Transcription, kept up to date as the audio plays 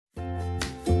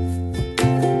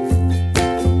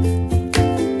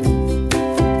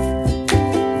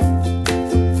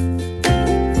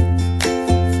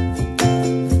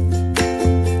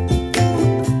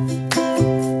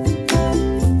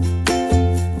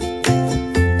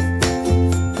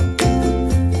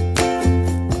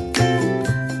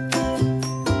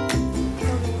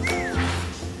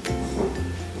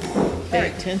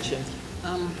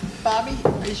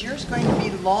is yours going to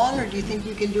be long, or do you think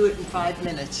you can do it in 5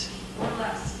 minutes? Or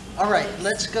less. All right,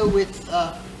 let's go with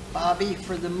Bobby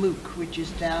for the MOOC, which is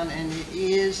down, and it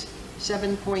is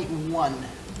 7.1.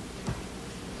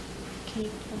 Can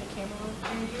you turn the camera on?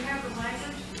 And you have the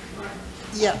language?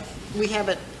 Yeah, we have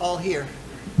it all here.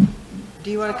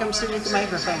 Do you want to come sit at the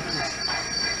microphone, please?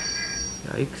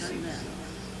 Yikes.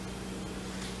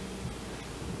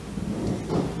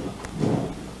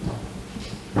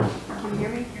 Can you hear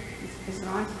me? Is it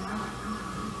on?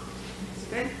 Is it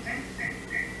good?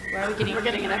 Where are we getting? We're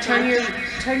getting an turn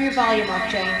your volume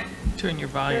off, Jane. Turn your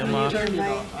volume off. Turn it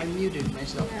off. I muted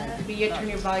myself. But you turn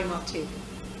your volume off too.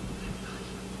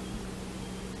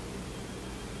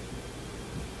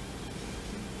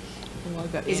 Oh, I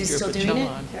got Is he Andrew still doing Patel it?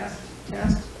 on. Test.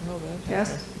 Oh, that's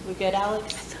Test. We good,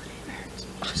 Alex?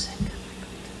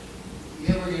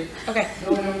 Yeah, we're good. Okay.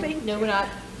 No, No, we're not. I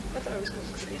thought I was going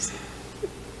crazy.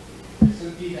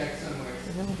 some feedback somewhere.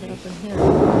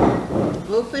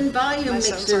 Open volume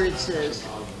mixer, it says.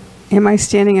 Am I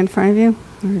standing in front of you?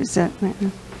 Or is that? I'm off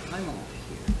here.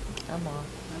 I'm off.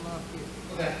 I'm off here.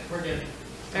 Okay, we're good.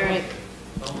 All right.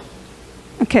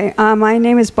 Okay, my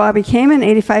name is Bobby Kamen,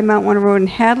 85 Mount Warner Road in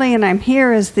Hadley, and I'm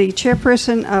here as the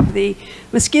chairperson of the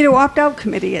Mosquito Opt-Out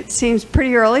Committee. It seems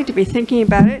pretty early to be thinking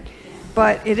about it,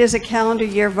 but it is a calendar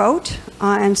year vote,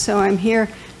 and so I'm here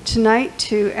tonight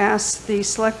to ask the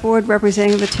Select Board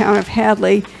representing the town of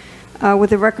Hadley,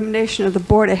 with the recommendation of the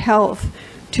Board of Health,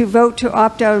 to vote to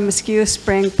opt out of mosquito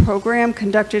spraying program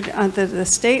conducted under the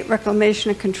State Reclamation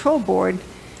and Control Board,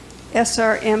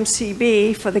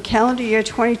 SRMCB, for the calendar year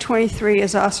 2023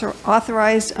 as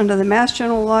authorized under the Mass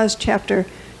General Laws, Chapter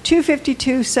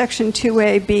 252, Section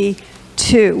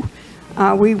 2AB2.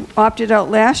 We opted out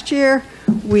last year.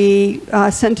 We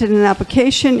sent in an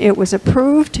application. It was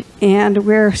approved, and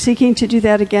we're seeking to do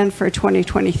that again for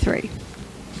 2023.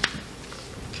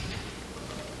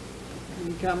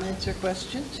 Any comments or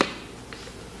questions?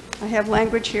 I have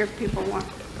language here if people want.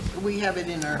 We have it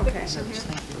in our Okay. notes.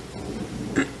 Thank you.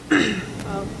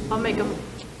 I'll make a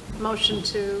motion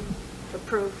to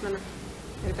approve, and if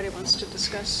anybody wants to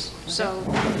discuss. So,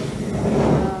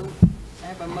 I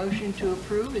have a motion to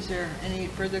approve. Is there any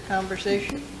further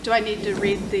conversation? do I need to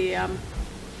read the, Yeah,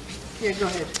 go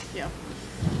ahead. yeah.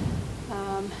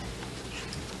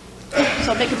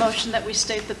 So I'll make a motion that we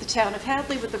state that the town of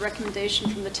Hadley, with the recommendation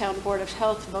from the Town Board of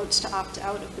Health, votes to opt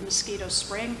out of the mosquito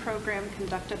spraying program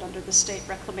conducted under the State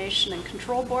Reclamation and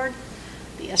Control Board,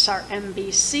 the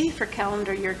SRMBC, for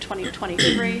calendar year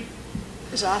 2023,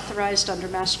 is authorized under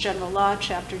Mass General Law,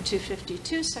 Chapter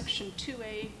 252, Section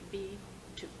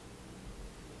 2AB2.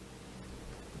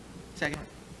 Second.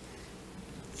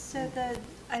 So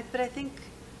but I think,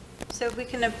 so we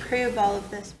can approve all of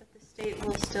this, but the state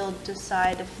will still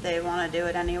decide if they want to do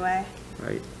it anyway.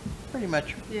 Right. Pretty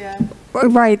much. Yeah.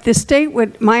 Right, the state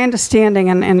would, my understanding,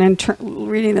 and in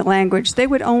reading the language, they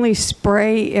would only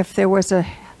spray if there was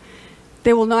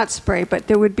they will not spray, but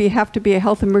there would have to be a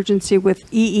health emergency with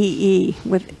EEE,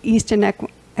 with Eastern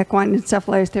Equine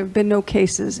Encephalitis. There have been no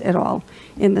cases at all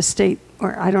in the state,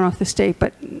 or I don't know if the state,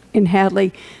 but in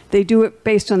Hadley. They do it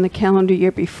based on the calendar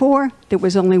year before. There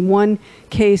was only one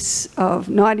case of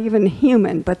not even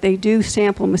human, but they do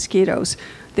sample mosquitoes.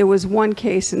 There was one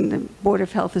case, and the Board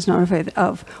of Health is notified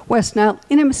of West Nile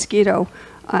in a mosquito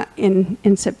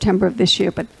in September of this year,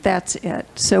 but that's it.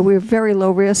 So we're very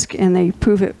low risk, and they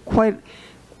prove it quite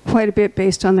a bit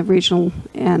based on the regional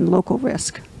and local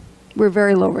risk. We're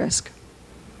very low risk.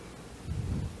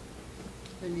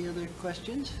 Any other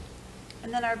questions?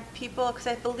 And then are people, because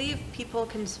I believe people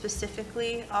can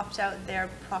specifically opt out their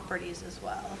properties as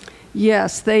well.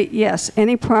 Yes,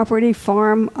 any property,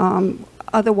 farm,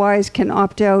 otherwise can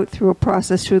opt out through a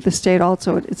process through the state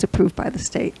also. It's approved by the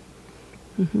state.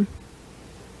 Mm-hmm.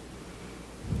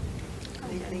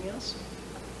 Anything else?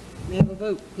 May I have a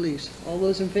vote, please? All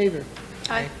those in favor?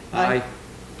 Aye. Aye.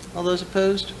 All those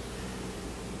opposed?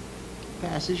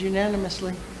 Passes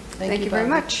unanimously. Thank you very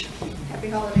Bobby. much. Happy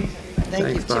holidays, everybody. Thank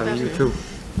Thanks, you. Bobby. You too.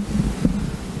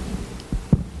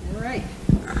 All right.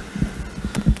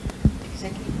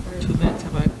 2 minutes. How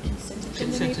about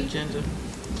consent agenda?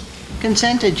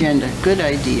 Consent agenda, good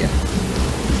idea.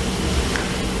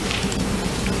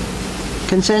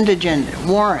 Consent agenda,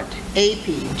 warrant AP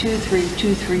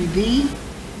 2323V,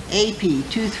 AP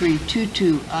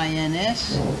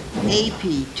 2322INS, AP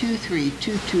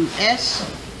 2322S,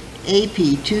 AP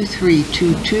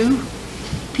 2322,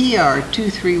 PR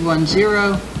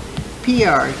 2310,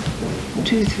 PR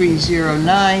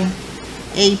 2309,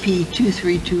 AP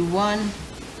 2321,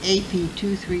 AP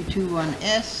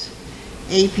 2321S,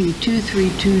 AP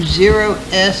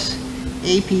 2320S,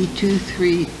 AP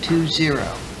 2320.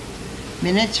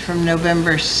 minutes from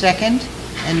November 2nd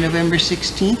and November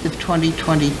 16th of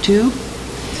 2022,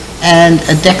 and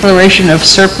a declaration of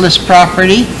surplus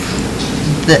property,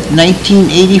 the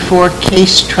 1984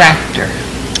 Case tractor.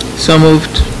 So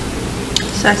moved.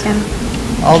 Second.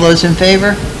 All those in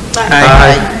favor?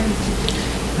 Aye.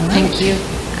 Thank you.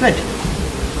 Good.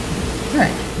 All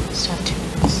right.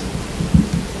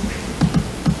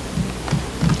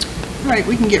 All right,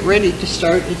 we can get ready to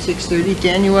start at 6:30.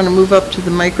 Dan, you want to move up to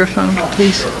the microphone,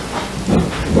 please?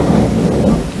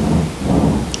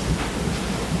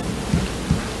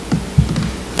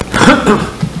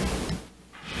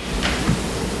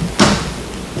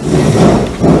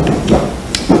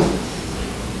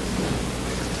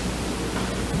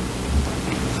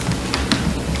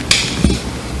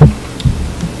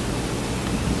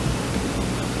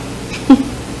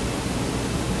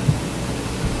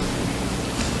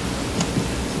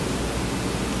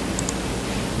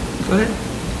 Go ahead.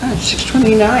 It's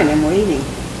 6:29, I'm waiting.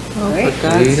 Oh, Right. for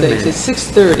God's sakes, it's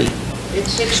 6:30.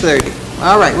 It's 6:30.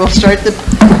 All right, we'll start the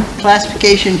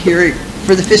classification hearing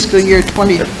for the fiscal year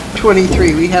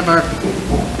 2023. We have our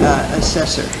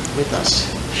assessor with us.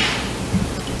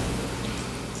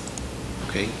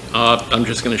 Okay, I'm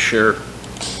just going to share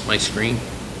my screen.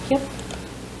 Yep.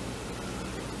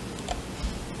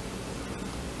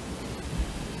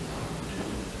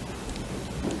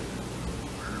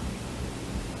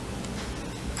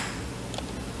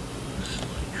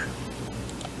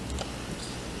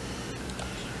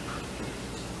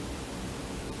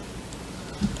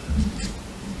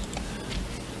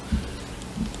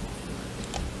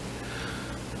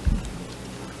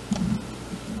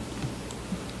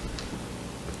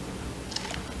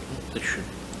 This should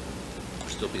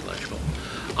still be legible.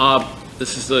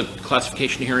 This is the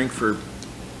classification hearing for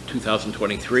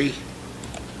 2023.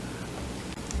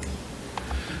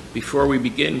 Before we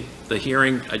begin the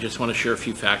hearing, I just want to share a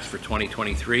few facts for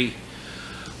 2023.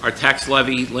 Our tax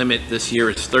levy limit this year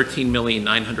is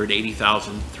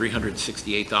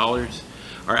 $13,980,368.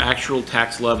 Our actual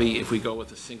tax levy, if we go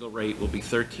with a single rate, will be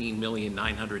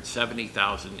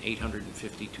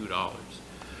 $13,970,852.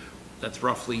 That's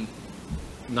roughly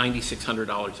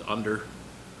 $9,600 under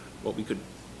what we could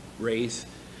raise,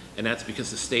 and that's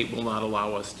because the state will not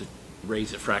allow us to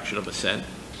raise a fraction of a cent.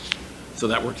 So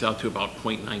that works out to about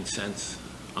 0.9 cents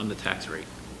on the tax rate.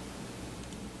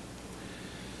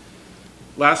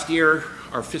 Last year,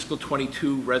 our fiscal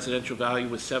 22 residential value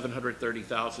was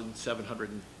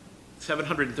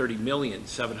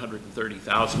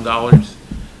 $730,730,000.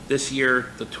 This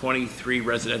year, the 23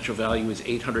 residential value is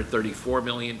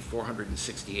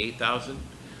 $834,468,000,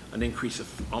 an increase of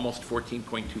almost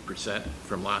 14.2%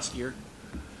 from last year.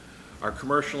 Our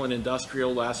commercial and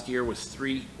industrial last year was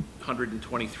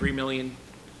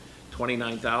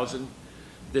 $323,029,000.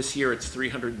 This year, it's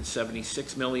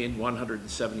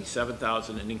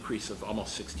 $376,177,000, an increase of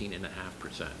almost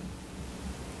 16.5%.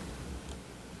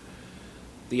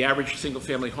 The average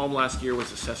single-family home last year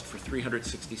was assessed for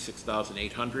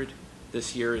 $366,800.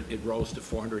 This year, it rose to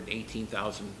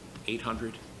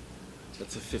 $418,800.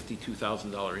 That's a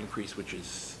 $52,000 increase, which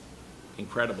is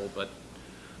incredible, but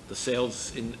the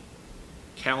sales in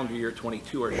calendar year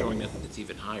 22 are showing that it's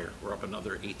even higher. We're up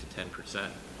another 8 to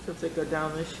 10%. So if they go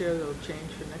down this year, they'll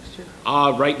change for next year?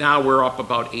 Right now, we're up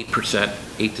about 8%,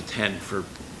 8 to 10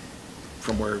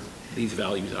 from where these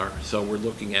values are. So we're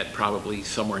looking at probably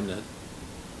somewhere in the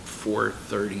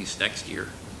 430s next year.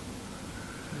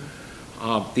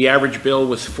 The average bill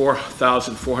was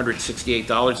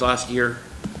 $4,468 last year.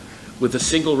 With a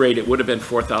single rate, it would have been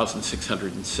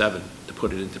 $4,607, to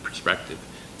put it into perspective.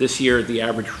 This year, the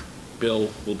average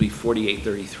bill will be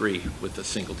 $4,833 with a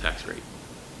single tax rate.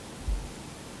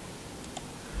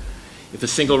 If a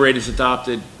single rate is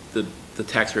adopted, the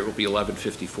tax rate will be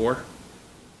 $11.54.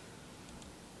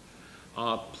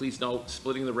 Please note,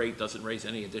 splitting the rate doesn't raise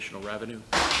any additional revenue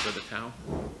for the town.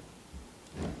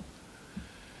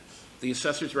 The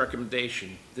assessor's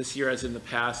recommendation. This year, as in the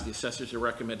past, the assessors are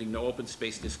recommending no open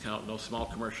space discount, no small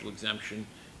commercial exemption,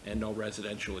 and no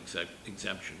residential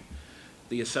exemption.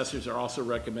 The assessors are also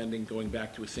recommending going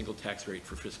back to a single tax rate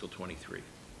for fiscal 23.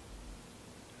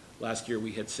 Last year,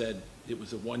 we had said it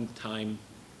was a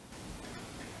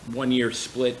one-year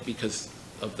split because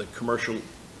of the commercial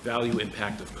value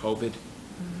impact of COVID,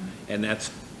 and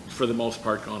that's, for the most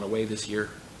part, gone away this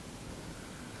year.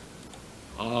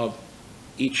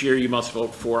 Each year, you must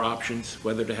vote 4 options: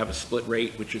 whether to have a split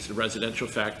rate, which is the residential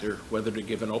factor, whether to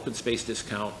give an open space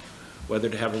discount, whether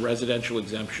to have a residential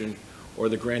exemption, or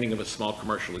the granting of a small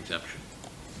commercial exemption.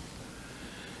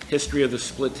 History of the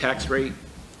split tax rate.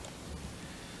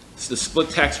 The split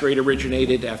tax rate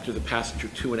originated after the passage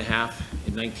of 2.5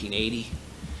 in 1980.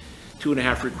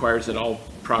 2.5 requires that all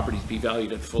properties be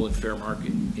valued at full and fair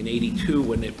market. In 82,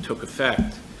 when it took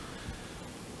effect,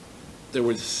 there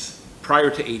was, prior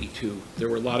to 82, there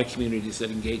were a lot of communities that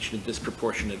engaged in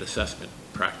disproportionate assessment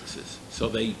practices. So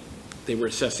they were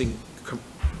assessing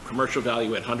commercial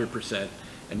value at 100%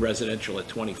 and residential at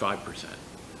 25%.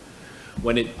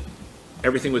 When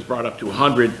everything was brought up to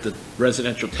 100, the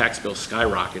residential tax bill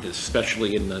skyrocketed,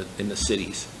 especially in the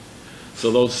cities.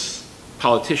 So those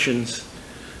politicians,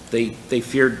 they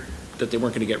feared that they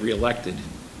weren't going to get reelected.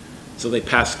 So they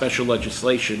passed special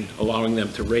legislation allowing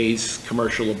them to raise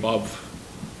commercial above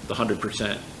the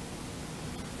 100%,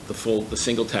 the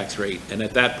single tax rate. And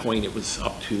at that point, it was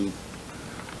up to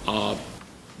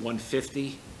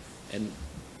 150, and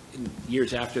in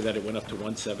years after that, it went up to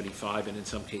 175, and in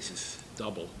some cases,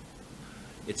 double.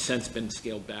 It's since been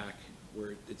scaled back,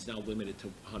 where it's now limited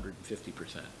to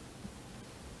 150%.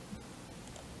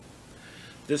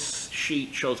 This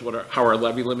sheet shows how our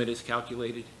levy limit is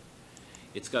calculated.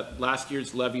 It's got last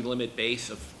year's levy limit base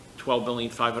of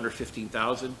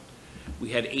 $12,515,000. We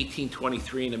had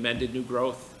 1823 in amended new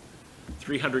growth.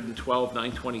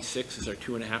 312,926 is our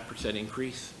 2.5%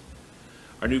 increase.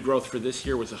 Our new growth for this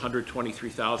year was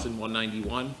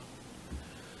 123,191.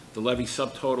 The levy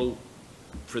subtotal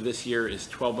for this year is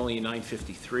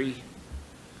 12,953,000.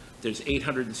 There's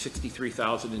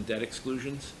 863,000 in debt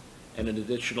exclusions and an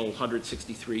additional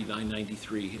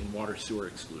 163,993 in water sewer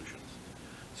exclusions.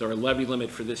 So our levy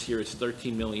limit for this year is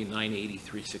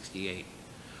 13,980,368.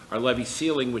 Our levy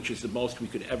ceiling, which is the most we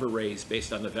could ever raise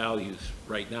based on the values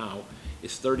right now,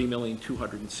 is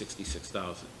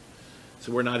 30,266,000.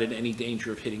 So we're not in any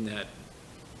danger of hitting that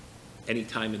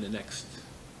anytime in the next.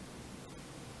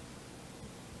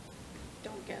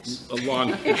 Don't guess.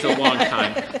 It's a long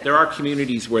time. There are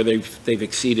communities where they've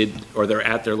exceeded or they're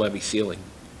at their levy ceiling.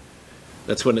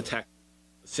 That's when the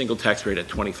single tax rate at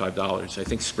 $25. I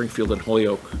think Springfield and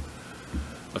Holyoke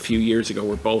a few years ago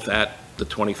were both at the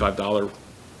 $25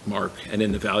 mark, and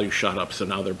then the value shot up, so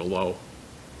now they're below.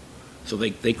 So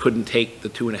they couldn't take the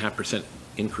 2.5%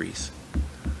 increase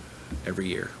every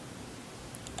year.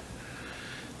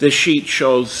 This sheet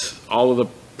shows all of the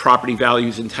property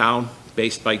values in town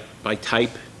based by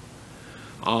type.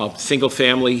 Single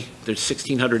family, there's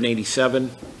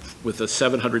 1,687 with a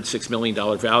 $706 million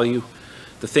value.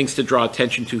 The things to draw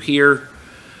attention to here,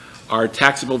 our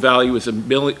taxable value is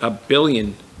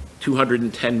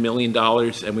 $1,210 million,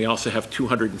 and we also have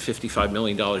 $255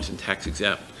 million in tax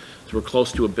exempt. So we're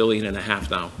close to $1.5 billion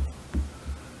now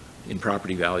in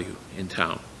property value in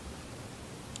town.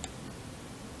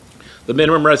 The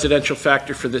minimum residential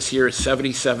factor for this year is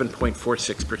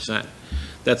 77.46%.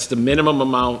 That's the minimum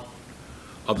amount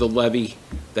of the levy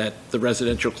that the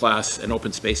residential class and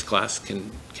open space class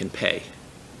can pay.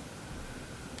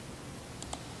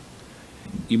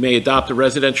 You may adopt a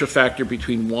residential factor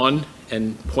between 1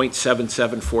 and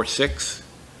 0.7746.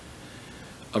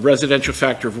 A residential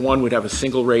factor of 1 would have a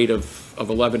single rate of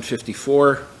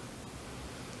 1154.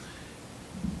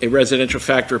 A residential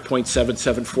factor of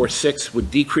 0.7746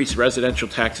 would decrease residential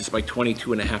taxes by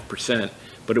 22.5%,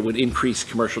 but it would increase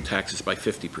commercial taxes by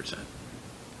 50%.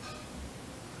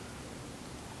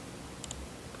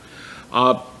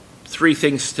 Three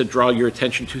things to draw your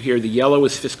attention to here. The yellow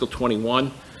is fiscal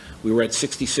 21. We were at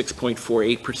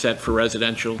 66.48% for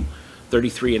residential,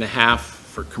 33.5%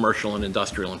 for commercial and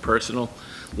industrial and personal.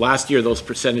 Last year, those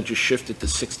percentages shifted to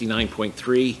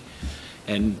 69.3%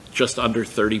 and just under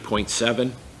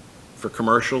 30.7% for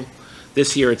commercial.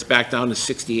 This year, it's back down to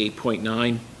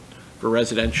 68.9% for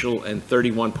residential and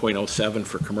 31.07%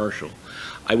 for commercial.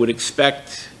 I would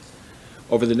expect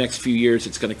over the next few years,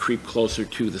 it's going to creep closer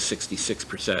to the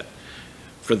 66%.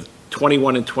 For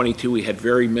 21 and 22, we had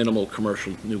very minimal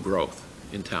commercial new growth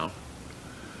in town.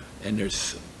 And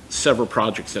there's several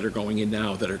projects that are going in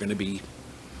now that are going to be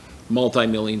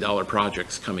multi-million-dollar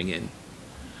projects coming in.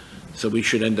 So we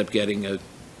should end up getting a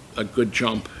good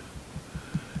jump.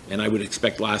 And I would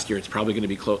expect last year it's probably going to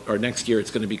be or next year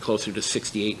it's going to be closer to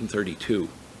 68 and 32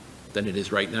 than it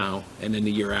is right now. And then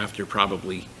the year after,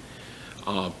 probably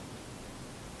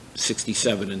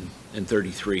 67 and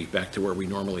 33, back to where we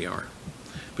normally are.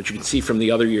 But you can see from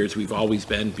the other years, we've always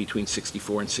been between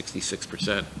 64 and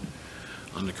 66%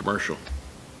 on the commercial.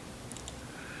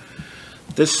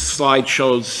 This slide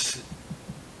shows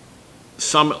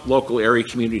some local area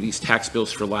communities' tax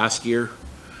bills for last year.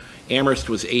 Amherst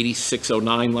was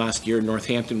 8609 last year.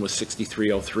 Northampton was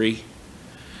 6303.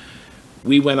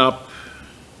 We went up,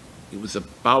 it was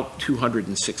about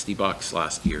 $260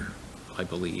 last year, I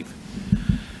believe.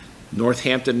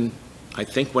 Northampton I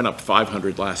think, went up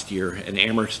 500 last year, and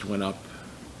Amherst went up,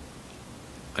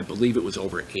 I believe it was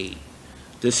over 8.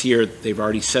 This year, they've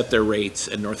already set their rates,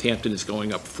 and Northampton is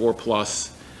going up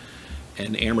 4+,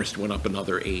 and Amherst went up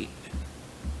another 8,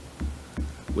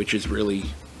 which is really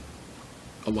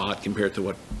a lot compared to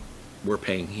what we're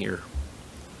paying here.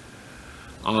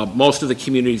 Most of the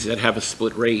communities that have a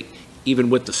split rate, even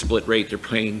with the split rate, they're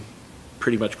paying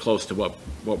pretty much close to what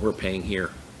we're paying here.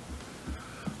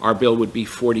 Our bill would be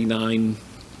 $49.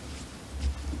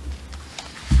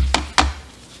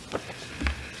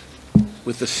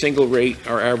 With the single rate,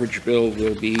 our average bill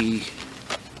will be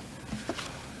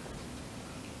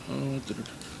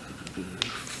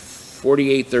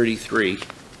 $48.33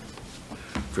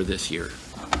 for this year.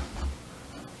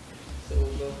 So we'll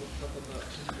go up about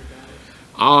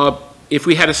 $200. If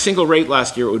we had a single rate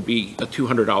last year, it would be a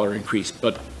 $200 increase,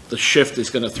 but the shift is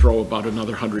going to throw about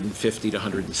another $150 to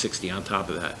 $160 on top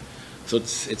of that. So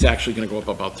it's actually going to go up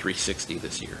about $360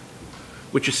 this year,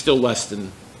 which is still less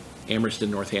than Amherst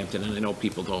and Northampton. And I know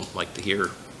people don't like to hear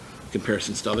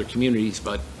comparisons to other communities,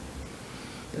 but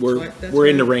we're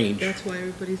in the range. That's why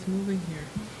everybody's moving here.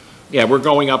 Yeah, we're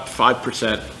going up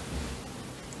 5%,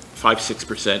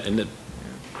 6%, and the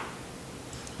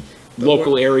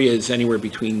local area is anywhere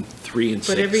between 3 and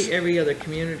 6. But every other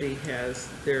community has,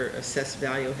 their assessed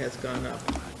value has gone up.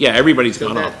 Yeah, everybody's So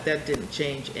gone up. that didn't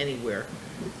change anywhere.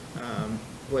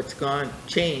 What's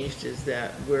changed is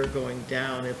that we're going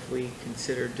down if we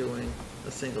consider doing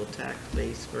a single tax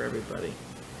base for everybody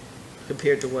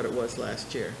compared to what it was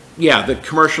last year. Yeah, the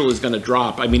commercial is going to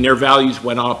drop. I mean, their values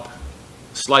went up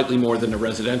slightly more than the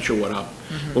residential went up.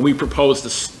 When we proposed the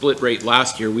split rate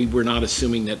last year, we were not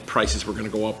assuming that prices were going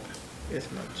to go up As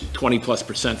much.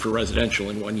 20+% for residential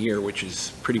in 1 year, which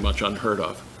is pretty much unheard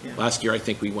of. Yeah. Last year, I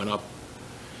think we went up,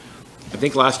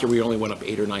 last year we only went up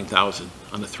 8,000 or 9,000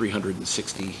 on a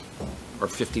 $360,000 or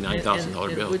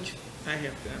 $59,000 bill. Which, I'm kind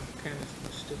of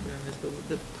stupid on this, but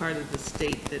the part of the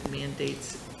state that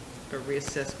mandates a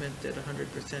reassessment at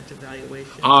 100%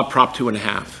 evaluation. Prop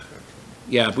 2.5.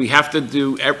 Yeah, we have to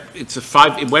do,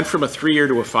 it went from a 3-year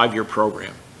to a 5-year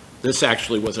program. This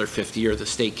actually was our 5th year. The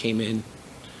state came in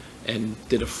and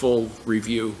did a full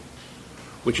review,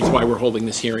 which is why we're holding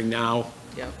this hearing now,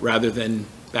 Yeah. rather than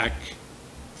back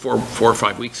 4 or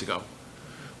 5 weeks ago.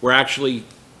 We're actually,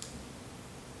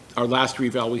 our last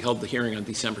reval, we held the hearing on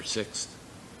December 6th.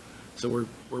 So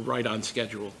we're right on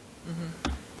schedule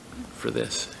for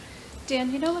this.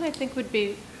 Dan, you know what I think would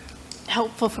be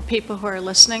helpful for people who are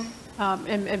listening?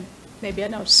 And maybe I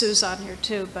know Sue's on here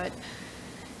too, but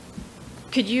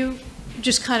could you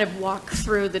just kind of walk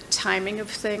through the timing of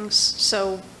things?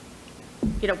 So,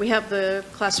 we have the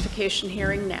classification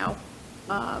hearing now.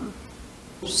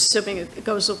 Assuming it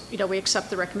goes, we accept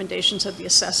the recommendations of the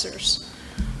assessors.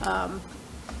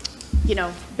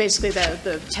 Basically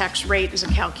the tax rate is a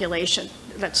calculation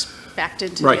that's backed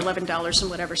into Right. the $11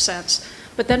 and whatever cents.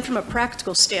 But then from a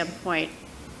practical standpoint,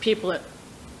 people at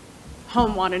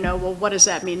home want to know, well, what does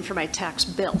that mean for my tax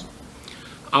bill?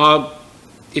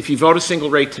 If you vote a single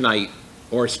rate tonight,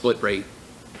 or a split rate,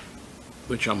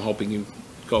 which I'm hoping you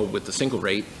go with the single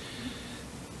rate,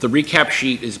 the recap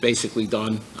sheet is basically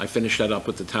done. I finished that up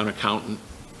with the town accountant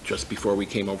just before we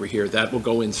came over here. That will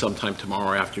go in sometime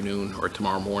tomorrow afternoon or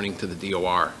tomorrow morning to the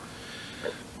DOR.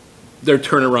 Their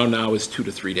turnaround now is 2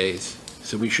 to 3 days.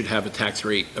 So we should have a tax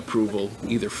rate approval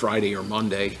either Friday or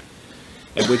Monday,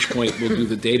 at which point we'll do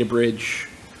the data bridge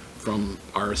from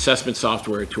our assessment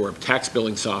software to our tax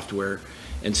billing software,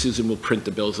 and Susan will print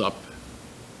the bills up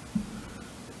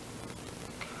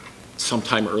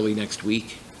sometime early next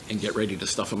week and get ready to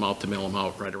stuff them out, to mail them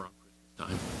out right around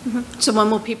Christmas time. So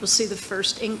when will people see the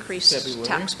first increased February.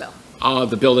 tax bill?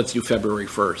 The bill that's due February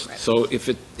 1st. Right. So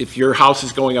if your house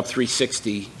is going up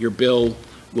 $360, your bill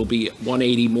will be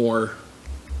 $180 more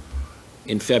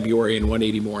in February and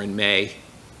 $180 more in May.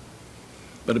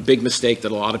 But a big mistake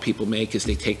that a lot of people make is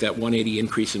they take that 180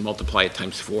 increase and multiply it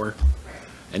times 4,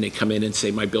 and they come in and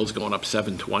say, my bill's going up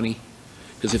 $720.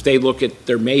 Because if they look at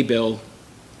their May bill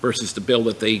versus the bill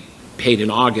that they paid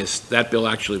in August, that bill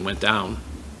actually went down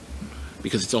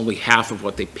because it's only half of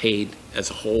what they paid as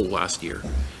a whole last year.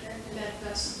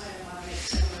 That's something I want to make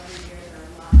clear every year. There are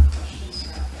a lot of questions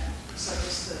about that. So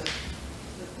it's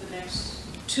the next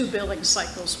 2 billing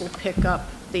cycles will pick up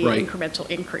the Right. incremental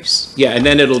increase. Yeah, and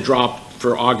then it'll drop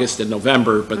for August and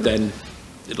November, but then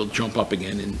it'll jump up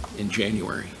again in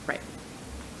January. Right.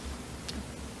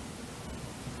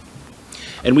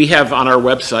 And we have on our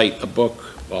website a book,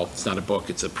 well, it's not a book,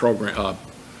 it's a program,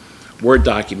 Word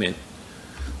document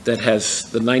that has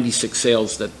the 96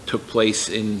 sales that took place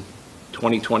in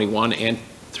 2021 and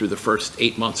through the first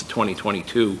 8 months of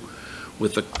 2022,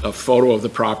 with a photo of the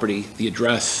property, the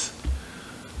address,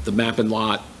 the map and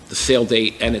lot, the sale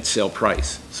date, and its sale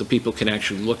price, so people can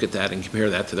actually look at that and compare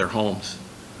that to their homes.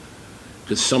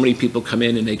 Because so many people come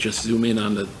in and they just zoom in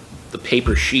on the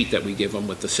paper sheet that we give them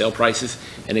with the sale prices,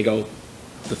 and they go,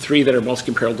 the three that are most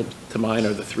comparable to mine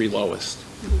are the three lowest.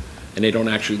 And they don't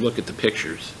actually look at the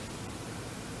pictures.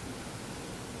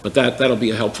 But that'll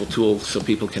be a helpful tool so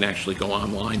people can actually go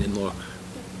online and look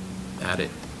at it.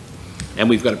 And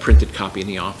we've got a printed copy in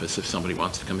the office if somebody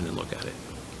wants to come in and look at it.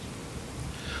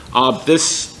 This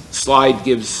slide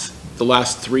gives the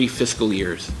last 3 fiscal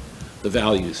years, the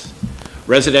values.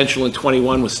 Residential in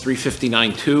 21 was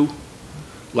 359.2.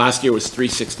 Last year was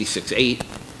 366.8.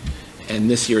 And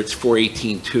this year it's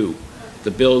 418.2.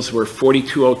 The bills were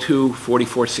 4202,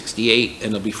 4468,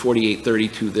 and they'll be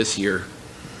 4832 this year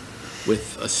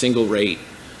with a single rate.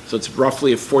 So it's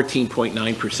roughly a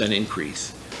 14.9%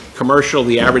 increase. Commercial,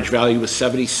 the average value was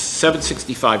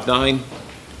 765.9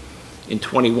 in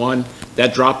 21.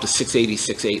 That dropped to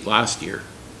 686.8 last year.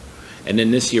 And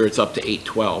then this year it's up to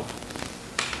 812.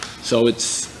 So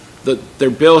their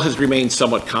bill has remained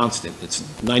somewhat constant. It's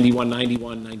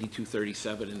 91.91,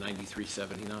 92.37, and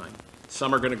 93.79.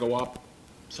 Some are going to go up,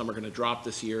 some are going to drop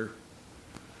this year.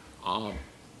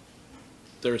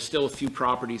 There are still a few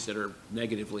properties that are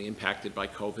negatively impacted by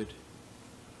COVID.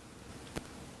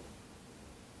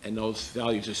 And those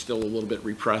values are still a little bit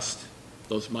repressed.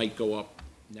 Those might go up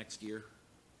next year.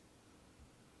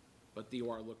 But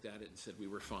DOR looked at it and said we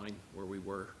were fine where we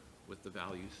were with the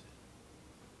values.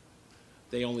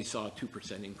 They only saw a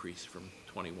 2% increase from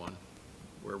 21,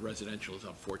 where residential is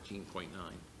up 14.9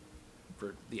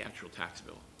 for the actual tax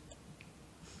bill.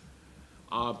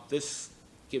 This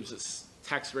gives us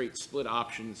tax rate split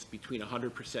options between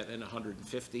 100% and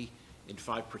 150 in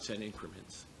 5%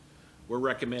 increments. We're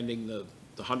recommending the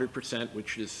 100%,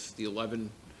 which is the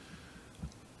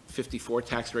 1154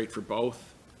 tax rate for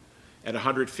both. At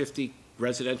 150,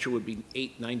 residential would be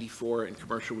 894 and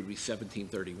commercial would be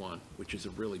 1731, which is a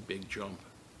really big jump.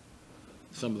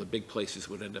 Some of the big places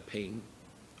would end up paying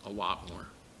a lot more.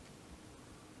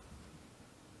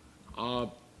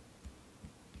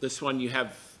 This one, you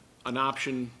have an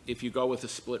option, if you go with a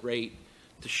split rate,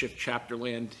 to shift chapter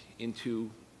land into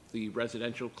the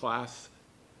residential class.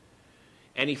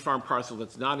 Any farm parcel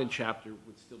that's not in chapter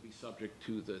would still be subject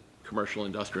to the commercial,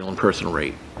 industrial, and personal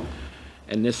rate.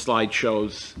 And this slide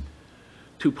shows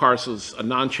 2 parcels. A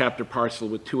non-chapter parcel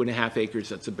with 2.5 acres,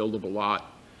 that's a buildable lot,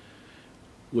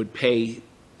 would pay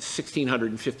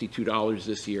 $1,652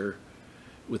 this year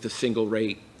with a single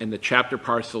rate, and the chapter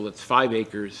parcel that's 5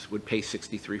 acres would pay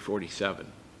 $63.47.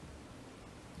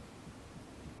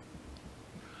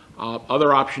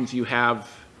 Other options you have,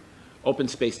 open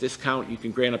space discount. You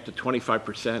can grant up to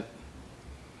 25%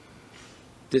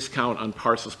 discount on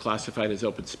parcels classified as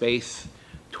open space.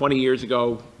 20 years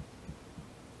ago,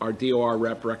 our DOR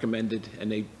rep recommended,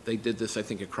 and they did this, I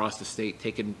think, across the state,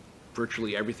 taking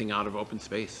virtually everything out of open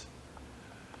space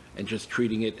and just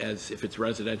treating it as if it's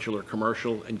residential or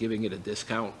commercial and giving it a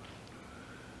discount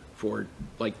for,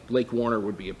 like, Lake Warner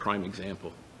would be a prime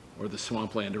example, or the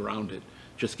swampland around it,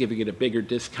 just giving it a bigger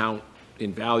discount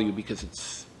in value because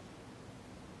it's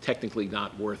technically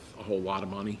not worth a whole lot of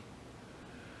money,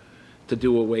 to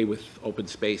do away with open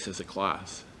space as a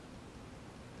class.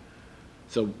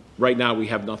 So right now we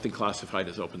have nothing classified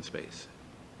as open space.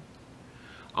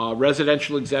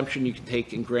 Residential exemption, you can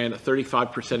take and grant a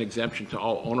 35% exemption to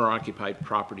all owner-occupied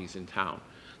properties in town.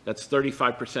 That's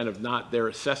 35% of not their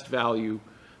assessed value,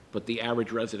 but the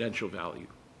average residential value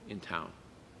in town.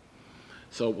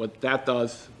 So what that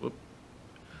does,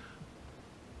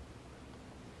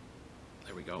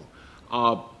 there we go.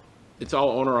 It's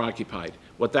all owner-occupied.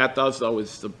 What that does, though,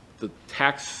 is the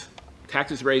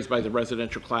taxes raised by the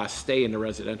residential class stay in the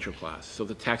residential class. So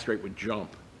the tax rate would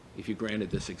jump if you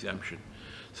granted this exemption.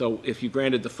 So if you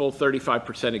granted the full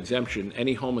 35% exemption,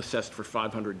 any home assessed for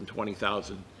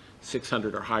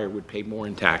 $520,600 or higher would pay more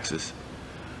in taxes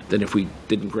than if we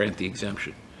didn't grant the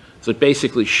exemption. So it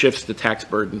basically shifts the tax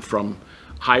burden from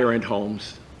higher end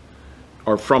homes,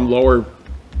 or from lower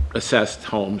assessed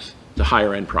homes to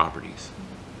higher end properties.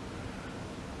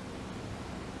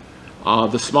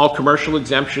 The small commercial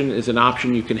exemption is an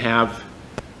option you can have.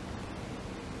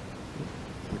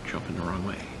 We're jumping the wrong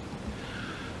way.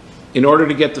 In order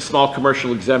to get the small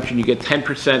commercial exemption, you get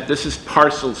 10%. This is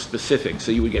parcel specific,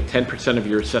 so you would get 10% of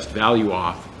your assessed value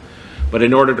off. But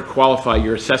in order to qualify,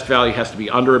 your assessed value has to be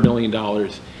under $1 million,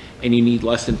 and you need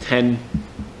less than 10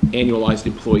 annualized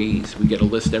employees. We get a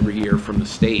list every year from the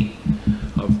state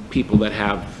of people that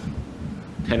have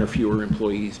 10 or fewer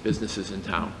employees, businesses in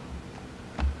town.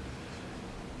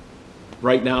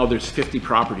 Right now, there's 50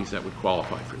 properties that would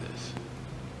qualify for this.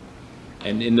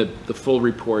 And in the full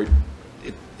report,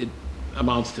 it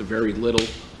amounts to very little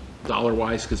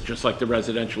dollar-wise, because just like the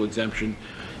residential exemption,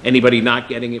 anybody not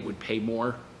getting it would pay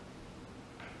more.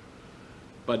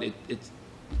 But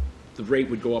the rate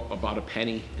would go up about a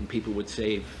penny, and people would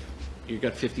save. You've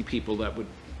got 50 people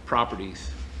properties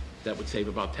that would save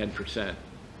about 10%,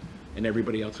 and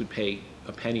everybody else would pay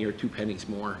a penny or 2 pennies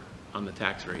more on the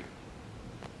tax rate.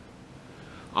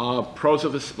 Pros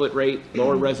of a split rate: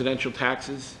 lower residential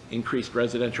taxes, increased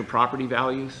residential property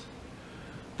values.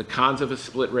 The cons of a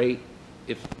split rate: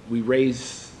 if we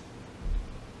raise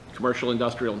commercial,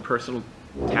 industrial, and personal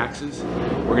taxes,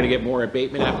 we're going to get more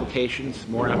abatement applications.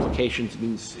 More applications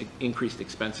means increased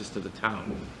expenses to the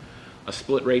town. A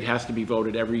split rate has to be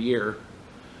voted every year,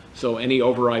 so any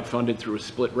override funded through a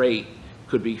split rate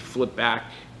could be flipped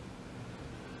back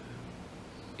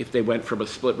if they went from a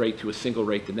split rate to a single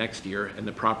rate the next year, and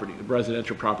the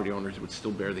residential property owners would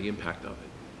still bear the impact of it.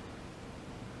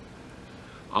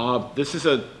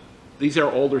 These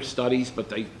are older studies, but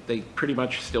they pretty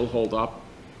much still hold up.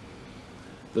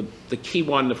 The key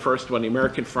one, the first one, the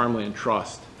American Farmland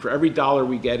Trust. For every dollar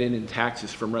we get in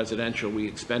taxes from residential, we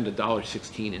expend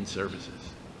 $1.16 in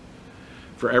services.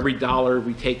 For every dollar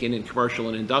we take in commercial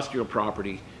and industrial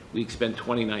property, we expend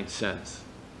 29 cents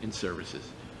in services.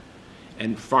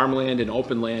 And farmland and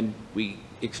open land, we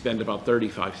expend about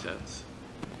 35 cents.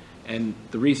 And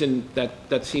the reason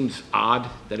that seems odd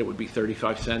that it would be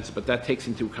 35 cents, but that takes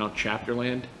into account chapter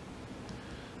land.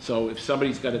 So if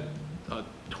somebody's got a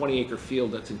 20-acre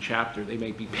field that's in chapter, they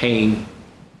may be paying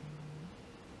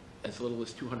as little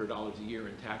as $200 a year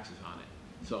in taxes on it.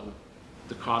 So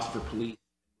the cost for police,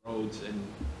 roads, and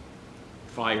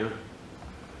fire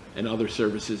and other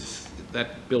services,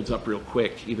 that builds up real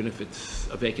quick. Even if it's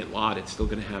a vacant lot, it's still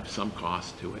going to have some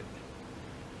cost to it.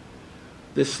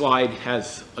 This slide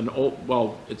has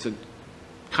it's a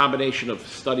combination of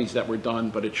studies that were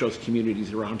done, but it shows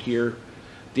communities around here.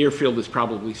 Deerfield is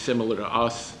probably similar to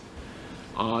us.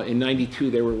 In '92,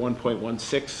 they were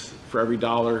 1.16 for every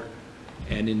dollar,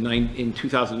 and in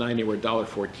 2009, they were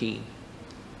 $1.14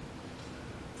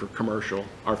 for commercial,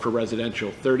 or for residential,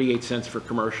 38 cents for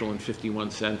commercial and 51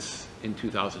 cents in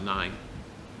 2009.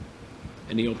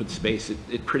 And the open space,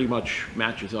 it pretty much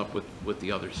matches up with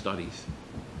the other studies.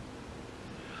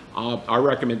 Our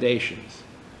recommendations: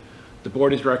 the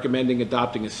board is recommending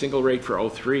adopting a single rate for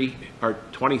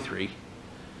 23,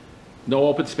 no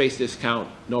open space discount,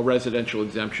 no residential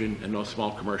exemption, and no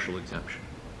small commercial exemption.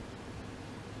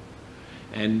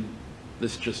 And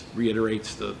this just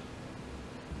reiterates the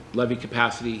levy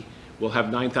capacity. We'll have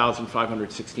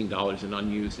 $9,516 in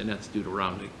unused, and that's due to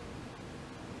rounding.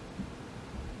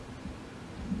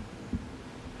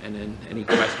 And then any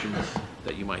questions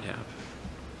that you might have.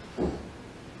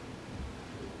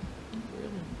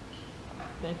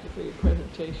 Thank you for your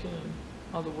presentation and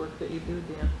all the work that you do,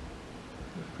 Dan.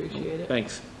 We appreciate it.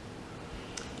 Thanks.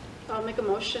 I'll make a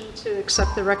motion to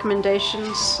accept the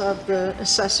recommendations of the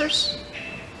assessors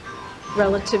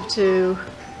relative to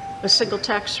a single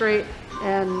tax rate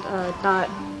and not...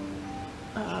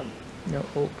 No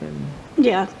open.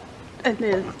 Yeah, and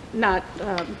then not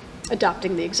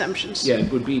adopting the exemptions. Yeah,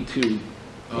 it would be to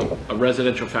a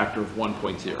residential factor of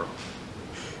 1.0.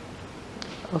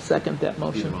 I'll second that Be the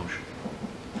motion. motion.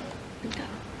 Is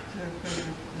there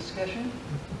further discussion?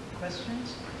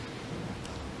 Questions?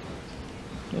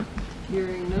 Yep.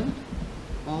 Hearing none.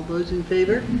 All those in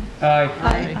favor?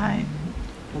 Aye.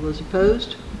 All those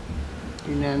opposed?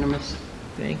 Unanimous.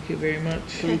 Thank you very much.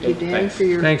 Thank you, Dan, Thanks. for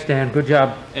your... Thanks, Dan, good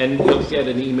job. And you'll get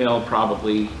an email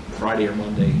probably Friday or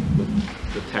Monday with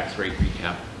the tax rate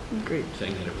recap. Great.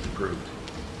 Saying that it was approved.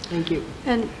 Thank you.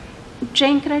 And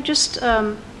Jane, could I just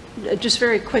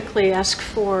very quickly ask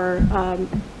for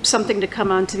something to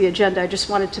come onto the agenda? I just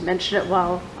wanted to mention it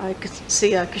while I could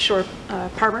see Kishore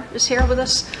Parmar is here with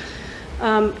us.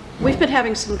 We've been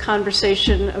having some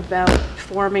conversation about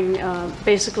forming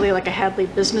basically like a Hadley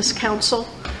Business Council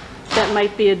that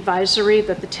might be advisory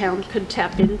that the town could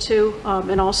tap into,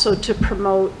 and also to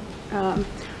promote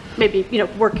maybe,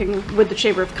 working with the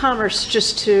Chamber of Commerce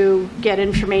just to get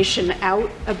information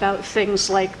out about things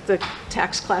like the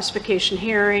tax classification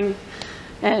hearing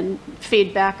and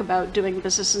feedback about doing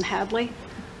business in Hadley.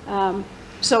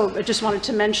 So I just wanted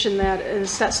to mention that.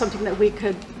 Is that something that we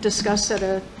could discuss at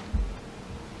a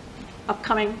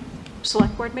upcoming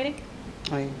select board meeting?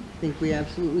 I think we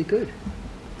absolutely could.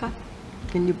 Okay.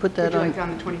 Can you put that Would you on? like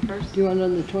on the 21st? Do you want it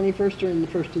on the 21st or in the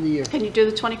first of the year? Can you do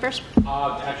the 21st?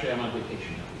 Actually, I'm on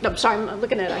vacation now. No, sorry, I'm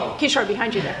looking at Kishore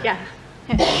behind you there. Yeah.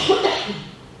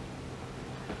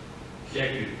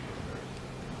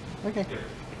 Okay,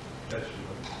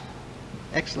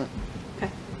 excellent.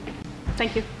 Okay.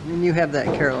 Thank you. And you have that,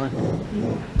 Carolyn.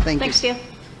 Thank you. Thanks, Dan.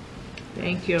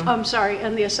 Thank you. I'm sorry,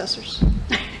 and the assessors.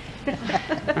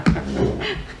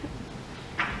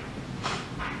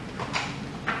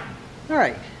 All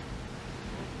right.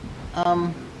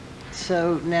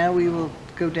 So now we will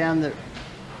go down the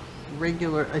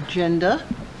regular agenda.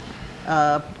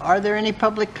 Are there any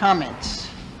public comments?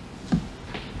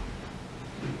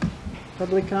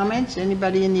 Public comments?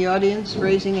 Anybody in the audience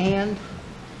raising a hand?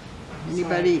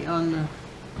 Anybody on the?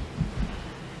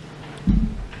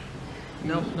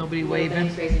 Nope, nobody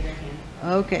waving.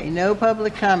 Okay, no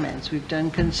public comments. We've done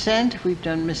consent, we've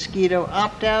done mosquito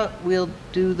opt-out, we'll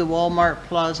do the Walmart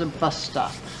Plaza bus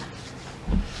stop.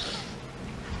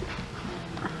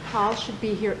 Paul should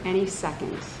be here any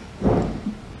second.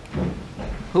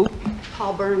 Who?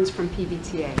 Paul Burns from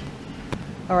PBTA.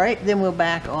 All right, then we'll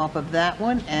back off of that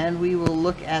one, and we will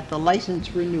look at the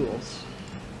license renewals.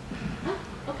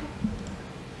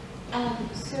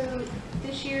 So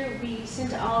this year, we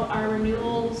sent all our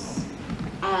renewals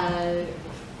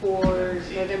for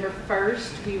November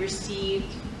 1st. We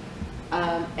received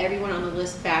everyone on the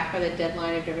list back by the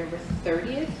deadline of November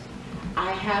 30th.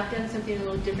 I have done something a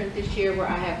little different this year where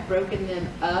I have broken them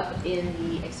up in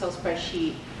the Excel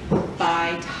spreadsheet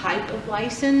by type of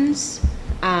license.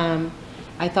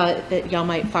 I thought that y'all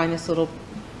might find this a little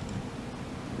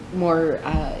more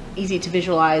easy to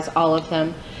visualize all of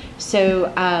them.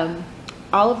 So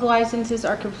all of the licenses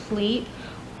are complete.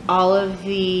 All of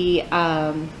the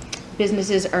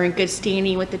businesses are in good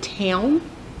standing with the town.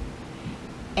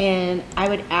 And I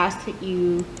would ask that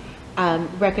you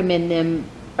recommend them,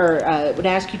 or would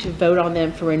ask you to vote on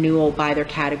them for renewal by their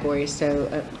categories. So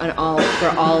for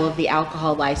all of the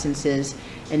alcohol licenses,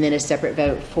 and then a separate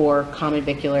vote for common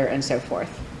vicular and so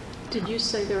forth. Did you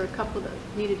say there were a couple that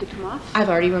needed to come off? I've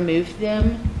already removed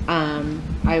them.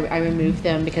 I removed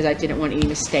them because I didn't want any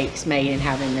mistakes made in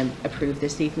having them approved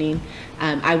this evening.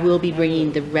 I will be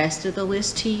bringing the rest of the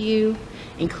list to you,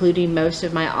 including most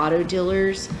of my auto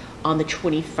dealers, on the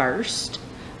 21st.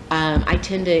 I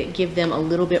tend to give them a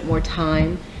little bit more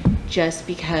time just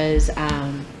because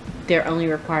their only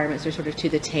requirements are sort of to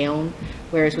the town,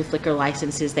 whereas with liquor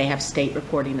licenses, they have state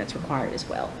reporting that's required as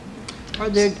well. Are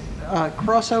there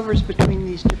crossovers between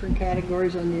these different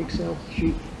categories on the Excel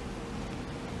sheet?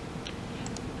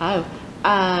 Oh,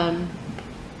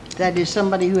 That is,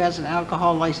 somebody who has an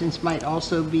alcohol license might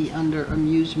also be under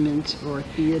amusement or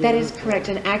theater? that is correct.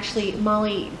 And actually,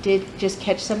 Molly did just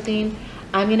catch something.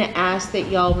 I'm going to ask that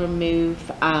y'all remove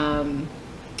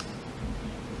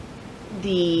the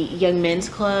Young Men's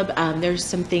Club. There's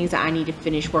some things that I need to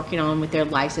finish working on with their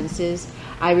licenses.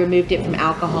 I removed it from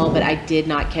alcohol, but I did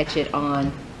not catch it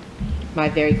on my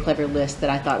very clever list that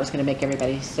I thought was going to make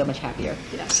everybody so much happier.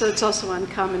 Yeah, so it's also on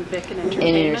common vic and And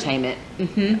entertainment.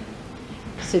 entertainment.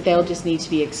 So they'll just need to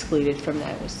be excluded from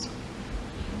those.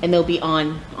 And they'll be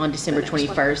on December The next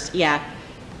one. 21st. Yeah.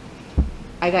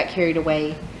 I got carried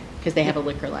away because they have a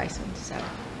liquor license,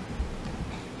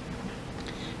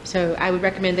 So I would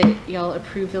recommend that y'all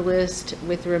approve the list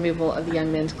with the removal of the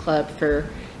Young Men's Club for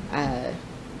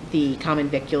the common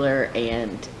vicular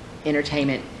and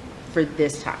entertainment for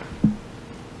this time.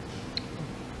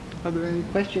 Are there any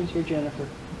questions for Jennifer?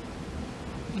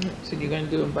 So you're going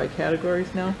to do them by categories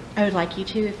now? I would like you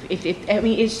to, if I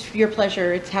mean, it's your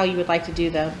pleasure. It's how you would like to do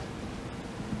them.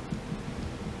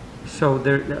 So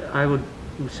I would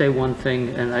say one thing,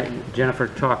 and Jennifer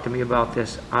talked to me about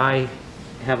this. I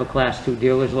have a Class 2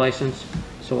 dealer's license,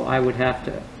 so I would have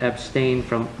to abstain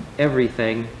from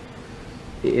everything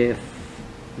if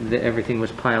everything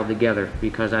was piled together,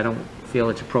 because I don't feel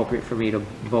it's appropriate for me to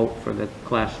vote for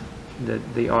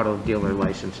the auto dealer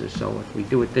licenses. So if we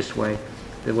do it this way,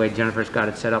 the way Jennifer's got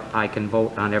it set up, I can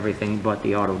vote on everything but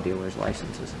the auto dealer's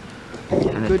licenses.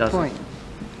 And it Good doesn't- point.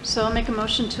 So I'll make a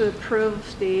motion to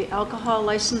approve the alcohol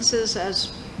licenses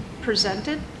as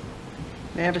presented.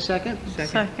 May I have a second?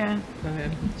 Second. Go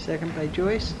ahead. Second by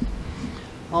Joyce.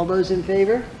 All those in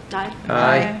favor? Aye.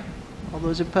 Aye. All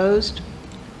those opposed?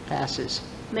 Passes.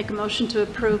 Make a motion to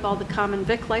approve all the common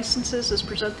vic licenses as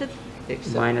presented,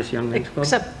 Except Minus Young Men's Club?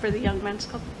 except for the Young Men's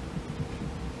Club.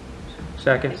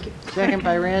 Second. Thank you. Second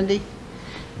by Randy.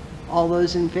 All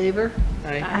those in favor?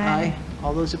 Aye. Aye.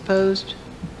 All those opposed?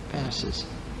 Passes.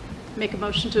 Make a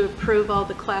motion to approve all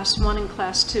the Class 1 and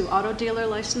Class 2 auto dealer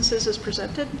licenses as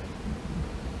presented.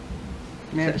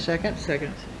 May I have a second?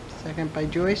 Second. Second by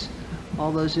Joyce.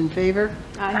 All those in favor?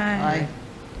 Aye.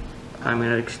 I'm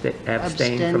going to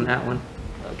abstain from that one.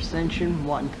 Abstention,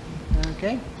 1.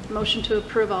 Okay. Motion to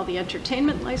approve all the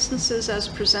entertainment licenses as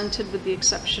presented with the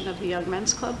exception of the Young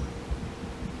Men's Club.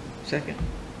 Second.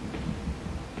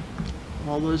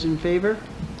 All those in favor?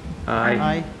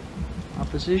 Aye.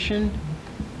 Opposition?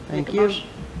 Thank Make a you.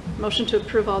 Motion to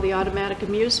approve all the automatic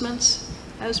amusements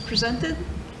as presented.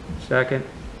 Second.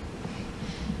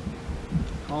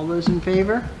 All those in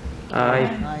favor?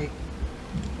 Aye. Aye.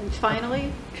 And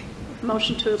finally,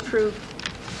 motion to approve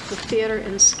the theater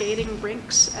and skating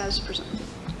rinks as presented.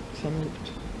 So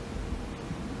moved.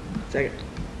 Second.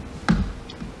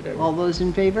 All those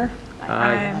in favor?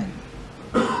 Aye.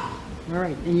 All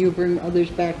right, and you'll bring others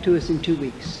back to us in 2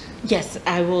 weeks. Yes,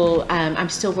 I will. I'm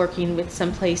still working with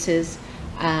some places,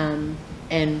 and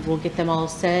we'll get them all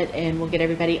set, and we'll get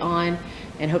everybody on,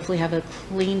 and hopefully have a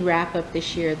clean wrap up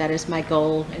this year. That is my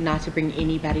goal, and not to bring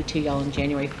anybody to y'all on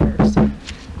January 1st.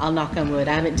 I'll knock on wood.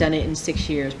 I haven't done it in 6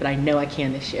 years, but I know I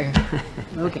can this year.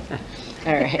 Okay,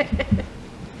 All right.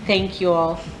 Thank you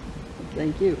all.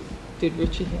 thank you. Did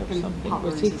Richie have something?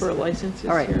 Was he for a license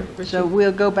this All right, year? so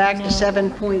we'll go back to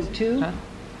 7.2. Huh?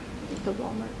 The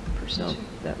Walmart person. No,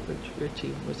 that was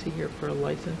Richie. Was he here for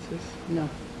licenses? No.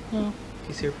 No.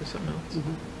 He's here for something else?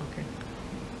 Okay.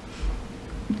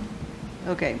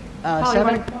 Okay. Paul, you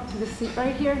want to come up to this seat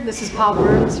right here? This is Paul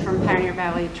Burns from Pioneer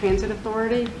Valley Transit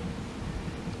Authority.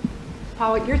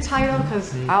 Paul, your title,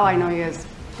 because all I know you as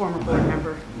former board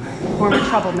member, former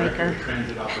troublemaker.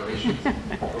 Transit Operations,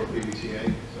 or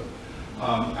PBTA. So,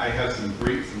 I have some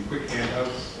quick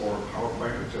handouts or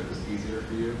PowerPoint, which is easier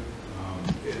for you.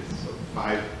 It's a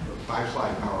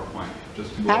five-slide PowerPoint.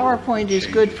 Just to go over PowerPoint is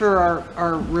good changes. for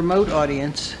our remote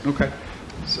audience. Okay.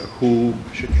 So who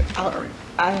should get Do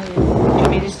you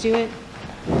want me to just do it?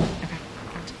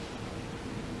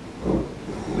 I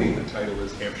believe the title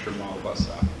is Hampshire Mall Bus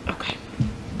Stop. Okay.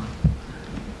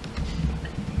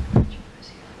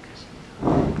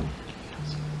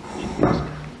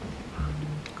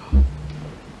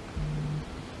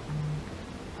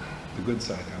 The good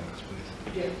side, Alex,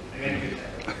 please.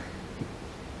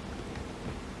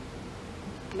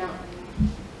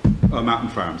 Mountain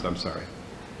Farms, I'm sorry.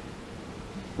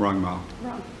 Wrong mall.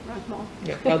 Wrong mall.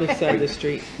 Yeah, other side of the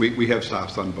street. We have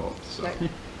stops on both, so.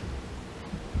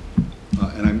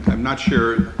 And I'm not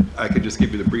sure, I could just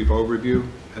give you the brief overview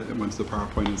once the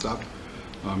PowerPoint is up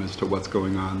as to what's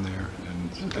going on there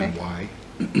and why.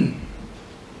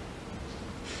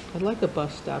 I'd like a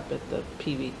bus stop at the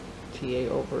PVTA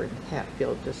over in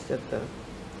Hatfield, just at the,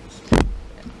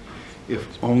 If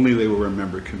only they were a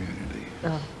member community.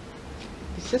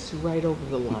 it's just right over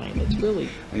the line. It's really,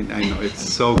 I know, it's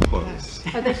so close.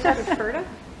 Are they part of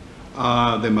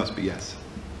FERDA? They must be, yes.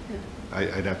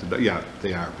 I'd have to, yeah,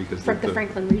 they are, because The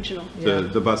Franklin Regional.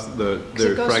 the bus, the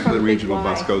it goes Franklin from Big Regional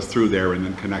bus Y. goes through there and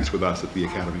then connects with us at the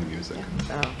Academy of Music.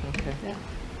 oh, okay. Yeah.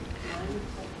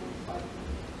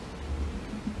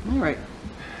 All right.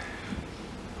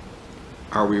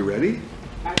 Are we ready?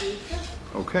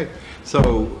 Okay,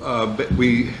 so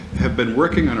we have been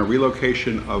working on a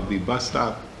relocation of the bus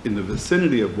stop in the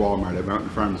vicinity of Walmart at Mountain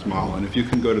Farms Mall, and if you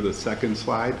can go to the second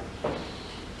slide.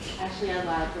 Actually, I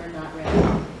lied. We're not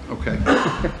ready. Okay.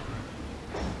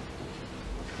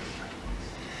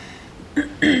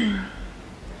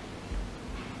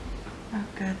 Oh,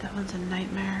 good, that one's a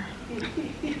nightmare. Did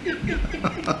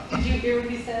you hear what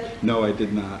he said? No, I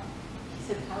did not. He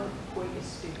said PowerPoint is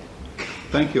stupid.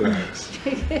 Thank you, Alex.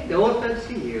 No offense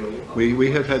to you.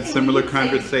 We have had similar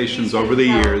conversations over the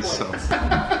years, so.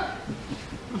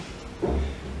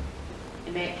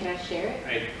 Can I share it?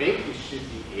 I think you should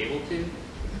be able to.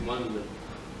 Come on.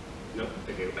 Nope,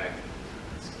 okay, go back.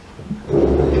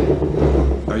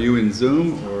 Are you in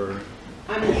Zoom or?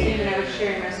 I'm in Zoom and I was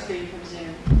sharing my screen from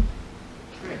Zoom.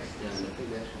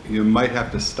 You might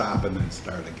have to stop and then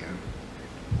start again.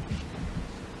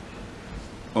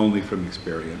 Only from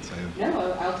experience. I have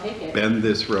No, I'll take it. been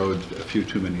this road a few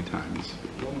too many times.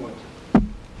 One more.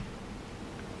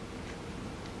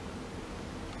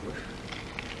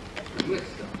 Let's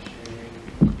stop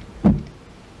sharing.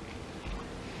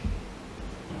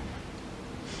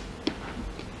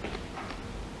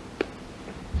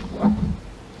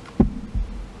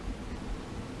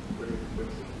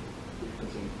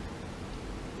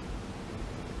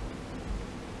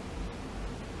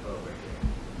 Oh, right here.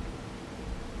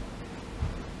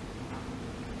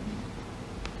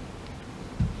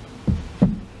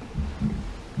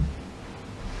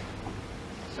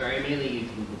 Sorry, I mainly use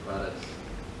Google products.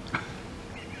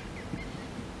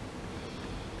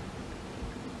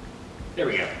 There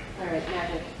we go. All right,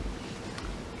 magic.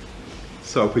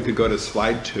 So if we could go to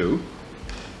slide 2.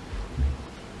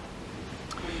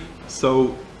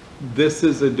 So this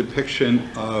is a depiction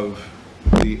of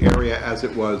the area as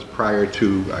it was prior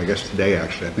to, I guess today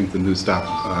actually, I think the new stop,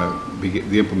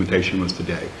 the implementation was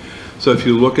today. So if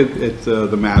you look at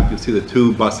the map, you'll see the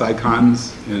two bus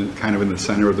icons kind of in the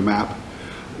center of the map.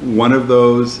 One of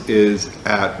those is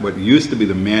at what used to be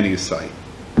the Manny's site,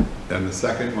 and the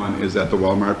second one is at the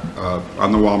Walmart,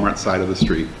 on the Walmart side of the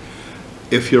street.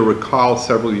 If you'll recall,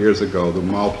 several years ago, the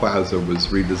Mall Plaza was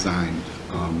redesigned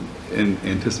in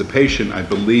anticipation, I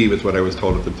believe is what I was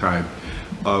told at the time,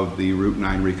 of the Route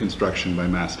 9 reconstruction by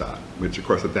MassDOT, which of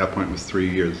course at that point was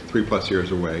 3+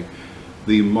 years away.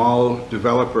 The mall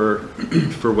developer,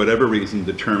 for whatever reason,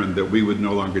 determined that we would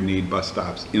no longer need bus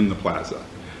stops in the plaza.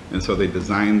 And so they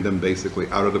designed them basically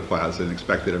out of the plaza and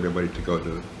expected everybody to go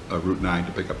to Route 9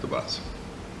 to pick up the bus.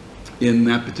 In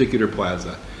that particular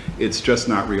plaza, it's just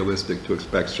not realistic to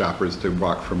expect shoppers to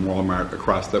walk from Walmart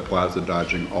across that plaza,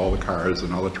 dodging all the cars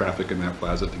and all the traffic in that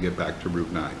plaza to get back to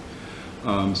Route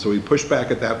 9. So we pushed back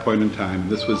at that point in time.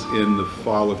 This was in the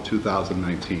fall of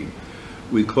 2019.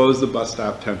 We closed the bus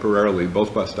stop temporarily,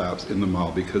 both bus stops in the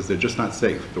mall, because they're just not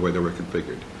safe the way they were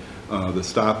configured. The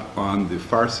stop on the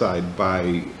far side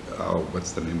by,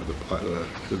 what's the name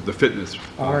of the fitness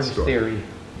Orange store? Theory.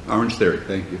 Orange Theory,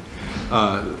 thank you.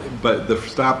 But the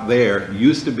stop there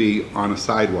used to be on a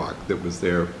sidewalk that was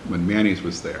there when Manny's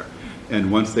was there.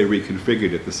 And once they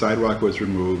reconfigured it, the sidewalk was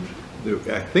removed.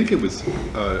 I think it was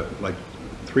like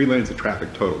 3 lanes of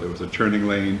traffic total. There was a turning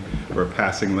lane or a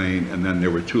passing lane, and then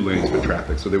there were 2 lanes for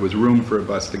traffic. So there was room for a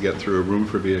bus to get through, room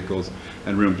for vehicles,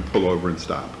 and room to pull over and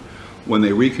stop. When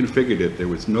they reconfigured it, there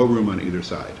was no room on either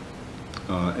side.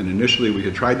 And initially we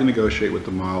had tried to negotiate with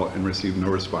the mall and received no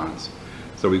response.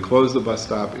 So we closed the bus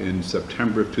stop in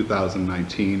September of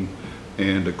 2019,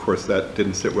 and of course that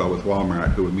didn't sit well with Walmart,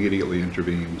 who immediately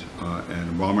intervened,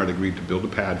 and Walmart agreed to build a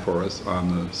pad for us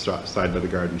on the side by the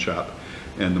garden shop.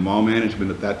 And the mall management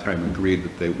at that time agreed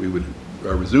that we would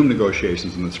resume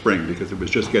negotiations in the spring, because it was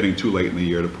just getting too late in the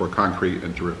year to pour concrete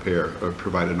and to repair or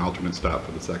provide an alternate stop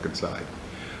for the second side.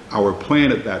 Our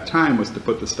plan at that time was to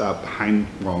put the stop behind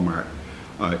Walmart,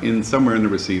 somewhere in the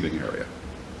receiving area,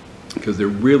 because there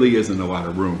really isn't a lot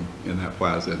of room in that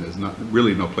plaza, and there's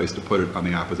really no place to put it on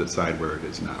the opposite side where it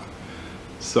is now.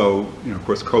 So, of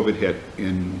course, COVID hit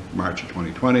in March of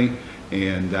 2020,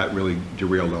 and that really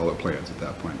derailed all our plans at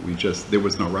that point. There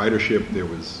was no ridership. There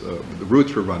was the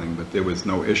routes were running, but there was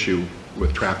no issue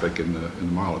with traffic in the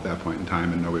mall at that point in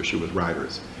time, and no issue with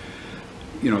riders.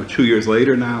 2 years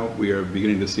later now, we are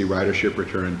beginning to see ridership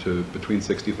return to between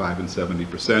 65 and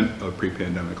 70% of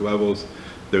pre-pandemic levels.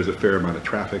 There's a fair amount of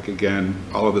traffic again.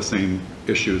 All of the same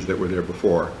issues that were there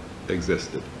before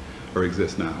exist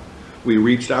now. We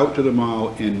reached out to the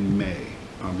mall in May.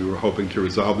 We were hoping to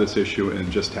resolve this issue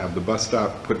and just have the bus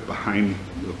stop put behind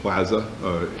the plaza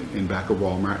in back of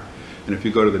Walmart. And if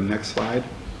you go to the next slide,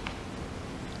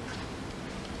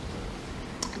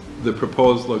 the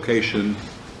proposed location,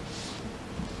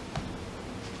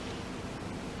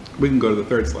 we can go to the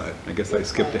third slide. I guess I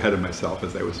skipped ahead of myself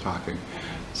as I was talking.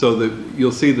 So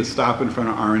you'll see the stop in front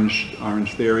of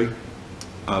Orange Theory.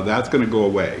 That's going to go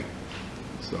away.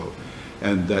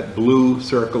 And that blue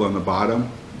circle on the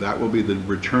bottom, that will be the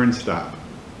return stop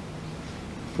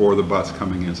for the bus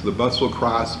coming in. So the bus will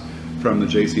cross from the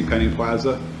JCPenney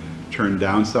Plaza, turn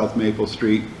down South Maple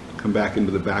Street, come back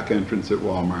into the back entrance at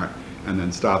Walmart, and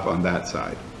then stop on that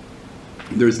side.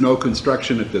 There's no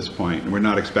construction at this point, and we're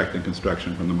not expecting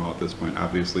construction from the mall at this point.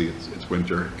 Obviously, it's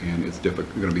winter, and it's going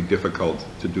to be difficult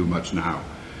to do much now.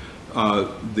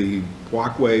 The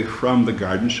walkway from the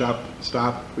garden shop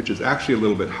stop, which is actually a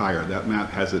little bit higher, that map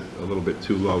has it a little bit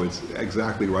too low. It's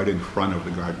exactly right in front of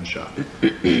the garden shop.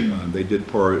 They did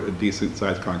pour a decent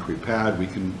sized concrete pad. We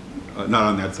can, not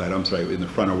on that side, I'm sorry, in the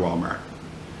front of Walmart.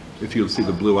 If you'll see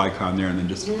the blue icon there, and then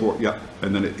just before, yep,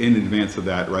 and then in advance of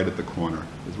that, right at the corner,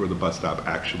 is where the bus stop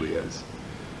actually is.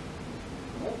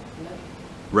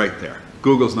 Right there.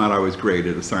 Google's not always great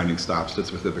at assigning stops to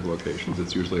specific locations.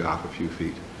 It's usually off a few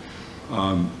feet.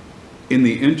 In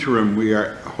the interim, we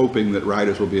are hoping that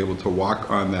riders will be able to walk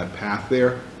on that path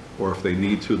there, or if they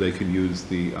need to, they can use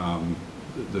the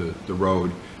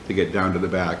road to get down to the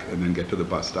back and then get to the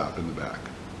bus stop in the back.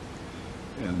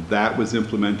 And that was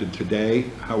implemented today.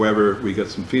 However, we got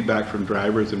some feedback from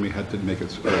drivers, and we had to make a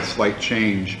slight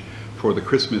change for the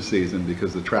Christmas season,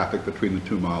 because the traffic between the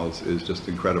two malls is just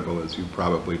incredible, as you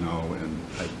probably know,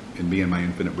 and in me and my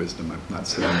infinite wisdom, I'm not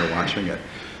sitting there watching it.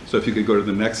 So if you could go to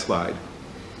the next slide.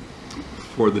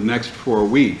 For the next 4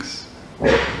 weeks,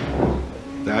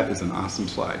 that is an awesome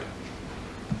slide.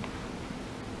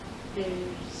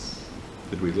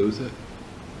 Did we lose it?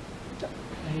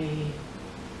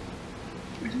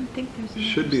 I don't think there's another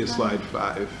Should be a slide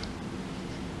 5.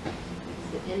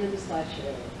 It's the end of the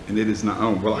slideshow. And it is not.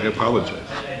 Oh, well, I apologize.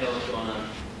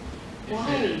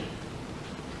 Why?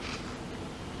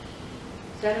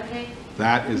 that okay?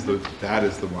 That is the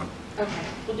one. Okay,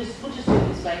 we'll just do it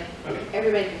this way.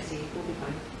 Everybody can see, we'll be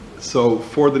fine. So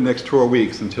for the next 4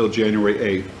 weeks until January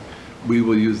 8th, we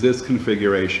will use this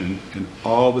configuration, and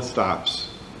all the stops,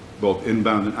 both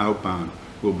inbound and outbound,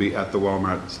 will be at the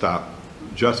Walmart stop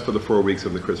just for the 4 weeks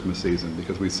of the Christmas season,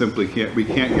 because we simply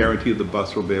can't guarantee the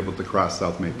bus will be able to cross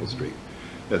South Maple Street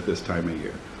at this time of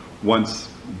year. Once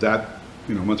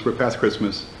we're past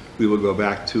Christmas, we will go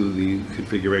back to the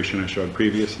configuration I showed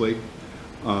previously,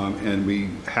 and we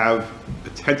have a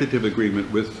tentative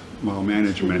agreement with mall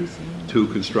management to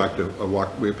construct a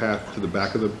walkway path to the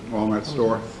back of the Walmart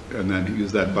store, and then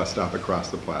use that bus stop across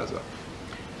the plaza.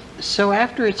 So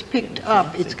after it's picked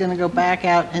up, it's going to go back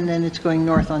out, and then it's going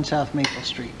north on South Maple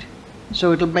Street.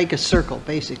 So it'll make a circle,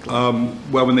 basically.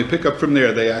 Well, when they pick up from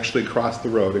there, they actually cross the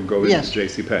road and go into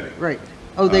JCPenney. Right.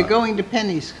 Oh, they're going to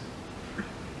Penny's.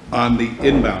 On the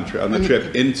inbound trip, on the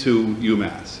trip into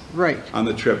UMass. Right. On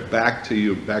the trip back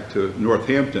to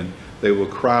Northampton, they will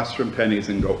cross from Penny's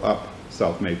and go up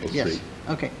South Maple Street. Yes.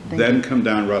 Okay. Then come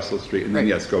down Russell Street, and then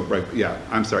go right. Yeah,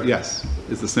 I'm sorry. Yes,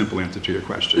 is the simple answer to your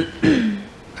question.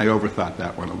 I overthought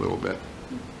that one a little bit.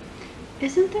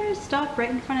 Isn't there a stop right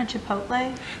in front of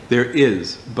Chipotle? There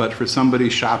is, but for somebody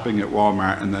shopping at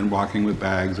Walmart and then walking with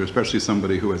bags, or especially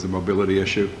somebody who has a mobility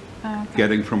issue,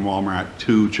 getting from Walmart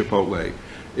to Chipotle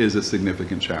is a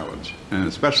significant challenge. And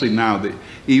especially now, that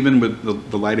even with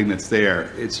the lighting that's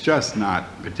there, it's just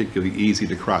not particularly easy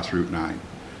to cross Route 9.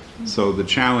 So the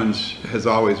challenge has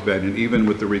always been, and even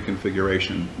with the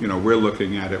reconfiguration, we're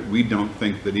looking at it, we don't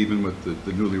think that even with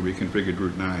the newly reconfigured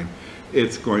Route 9,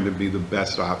 it's going to be the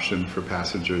best option for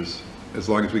passengers. As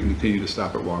long as we can continue to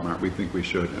stop at Walmart, we think we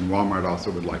should, and Walmart also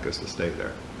would like us to stay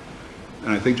there.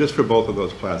 And I think just for both of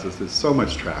those plazas, there's so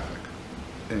much traffic,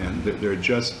 and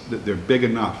they're big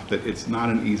enough that it's not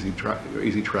an easy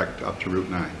trek up to Route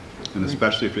 9, and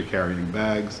especially if you're carrying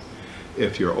bags.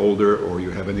 If you're older or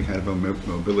you have any kind of a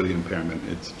mobility impairment,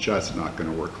 it's just not going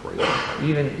to work for you.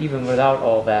 Even without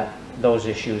all those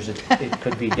issues, it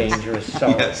could be dangerous. So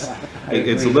yes,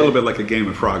 it's a little bit like a game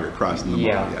of Frogger crossing the mall.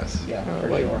 Yes. Yeah, for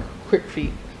sure. Quick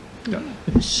feet. Yeah.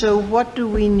 So what do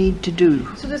we need to do?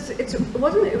 So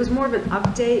it was more of an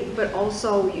update, but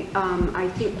also I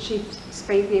think Chief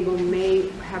Spanknagel may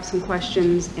have some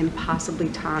questions, and possibly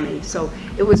Tommy. So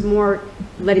it was more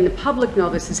letting the public know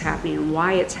this is happening and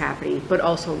why it's happening, but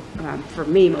also for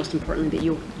me, most importantly, that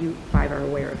you five are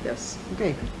aware of this.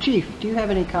 Okay, Chief, do you have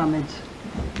any comments?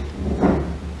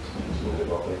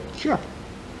 Sure.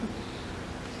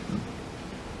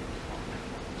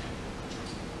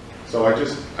 So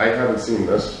I haven't seen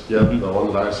this yet. The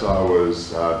one that I saw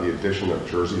was the addition of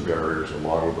Jersey barriers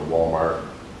along the Walmart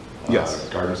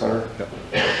garden center. Yep.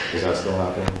 Is that still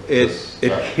happening?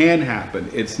 It can happen.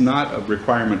 It's not a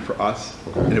requirement for us.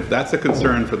 Okay. And if that's a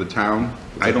concern for the town,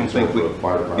 I don't think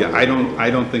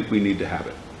we need to have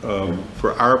it.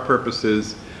 For our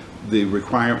purposes, the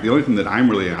only thing that I'm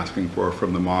really asking for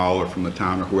from the mall or from the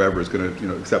town or whoever is going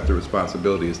to accept the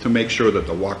responsibility is to make sure that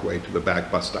the walkway to the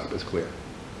back bus stop is clear.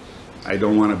 I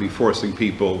don't want to be forcing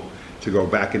people to go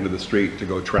back into the street to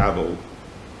go travel,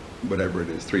 whatever it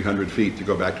is, 300 feet to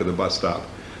go back to the bus stop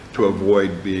to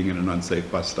avoid being in an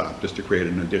unsafe bus stop, just to create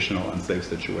an additional unsafe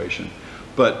situation.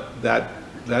 But that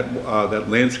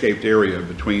landscaped area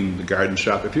between the garden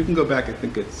shop, if you can go back, I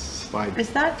think it's slide 3. Is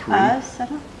that us?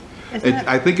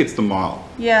 I think it's the mall.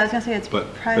 Yeah, I was going to say it's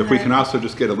But private. if we can also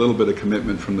just get a little bit of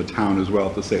commitment from the town as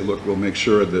well to say, look, we'll make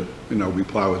sure that, we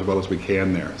plow as well as we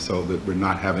can there so that we're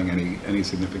not having any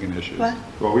significant issues. What?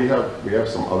 Well, we have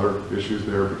some other issues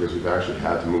there because we've actually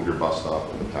had to move your bus stop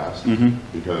in the past.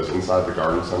 Because inside the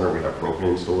garden center, we have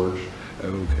propane storage.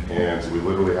 Okay. And so we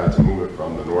literally had to move it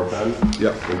from the north end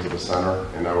into the center,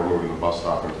 and now we're moving the bus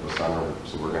stop into the center.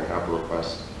 So we're going to have to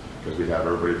request, because we have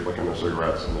everybody flicking their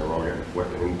cigarettes and they were all getting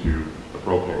flicked into the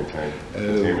propane tank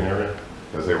containment area,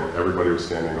 because everybody was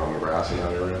standing on the grass in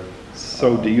that area.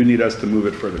 So do you need us to move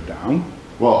it further down?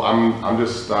 Well, I'm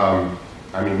just, I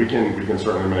mean, we can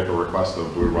certainly make a request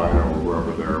of Blue Rhino or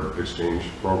wherever their exchange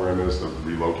program is to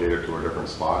relocate it to a different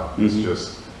spot. It's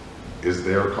just, is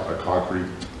there a concrete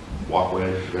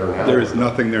walkway there now? There is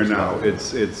nothing there now.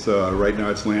 It's right now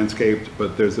it's landscaped,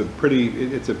 but it's a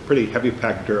pretty heavy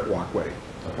packed dirt walkway.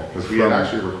 Okay, because we had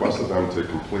actually requested them to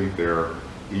complete their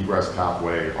egress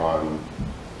pathway on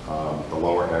the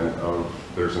lower end of,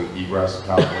 there's an egress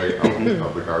pathway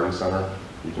of the garden center.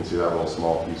 You can see that little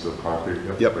small piece of concrete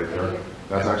right there.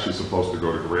 That's actually supposed to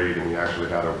go to grade, and we actually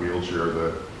had a wheelchair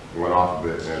that went off of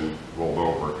it and rolled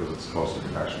over because it's supposed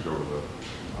to actually go to the,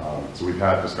 so we've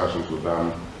had discussions with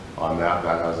them on that.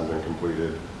 That hasn't been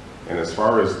completed. And as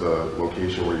far as the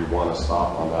location where you want to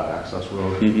stop on that access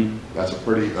road, that's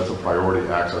a priority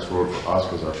access road for us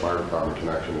because our fire department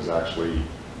connection is actually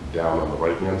down on the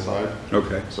right-hand side.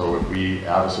 Okay. So if we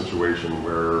have a situation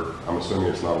where, I'm assuming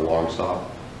it's not a long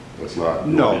stop, it's not.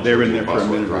 No, they're in there for a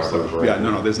minute or drivers, so. right? Yeah,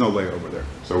 no, there's no layover there.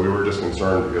 So we were just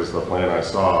concerned because the plan I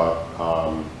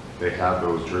saw, they had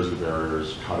those Jersey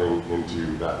barriers cutting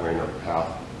into that lane of path,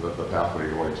 the pathway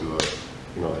going to the,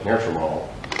 the Hampshire Mall.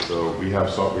 So we have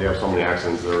so many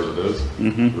accidents there as it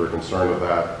is. We're concerned of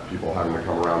that, people having to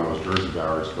come around those Jersey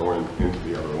barriers going into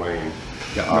the other lane.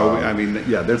 Yeah, no, I mean,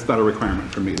 yeah, that's not a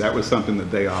requirement for me. That was something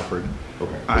that they offered.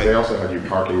 Okay. 'Cause they also had you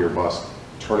parking your bus,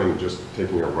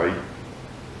 taking a right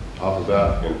off of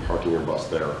that and parking your bus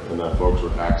there. And then folks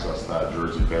would access that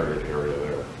Jersey barrier area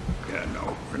there. Yeah,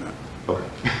 no, we're not. Okay.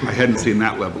 I hadn't seen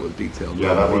that level of detail.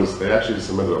 Yeah, they actually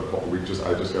submitted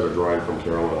I just got a drawing from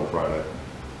Carolyn on Friday.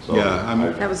 So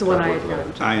Yeah, That was the one I had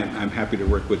gotten. I'm happy to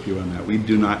work with you on that. We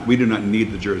do not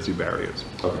need the Jersey barriers.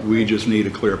 Okay. We just need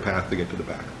a clear path to get to the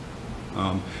back.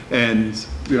 And,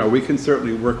 we can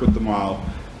certainly work with the mall,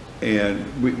 and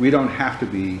we don't have to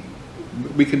be,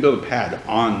 we can build a pad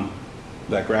on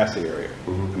that grassy area.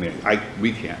 I mean,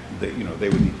 we can't, they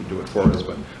would need to do it for us,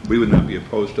 but we would not be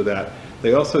opposed to that.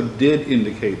 They also did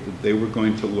indicate that they were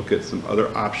going to look at some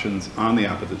other options on the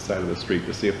opposite side of the street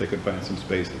to see if they could find some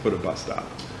space to put a bus stop.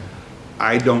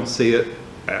 I don't see it.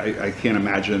 I can't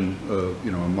imagine, a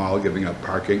mall giving up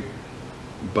parking,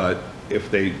 but if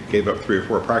they gave up 3 or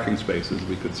 4 parking spaces,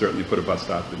 we could certainly put a bus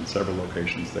stop in several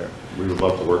locations there. We would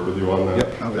love to work with you on that.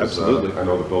 Yep, oh, absolutely. I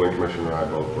know the building commissioner and I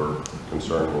both were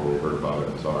concerned when we heard about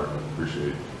it, so I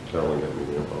appreciate Carolyn getting me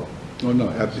the info. Oh, no,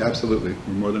 absolutely.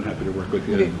 We're more than happy to work with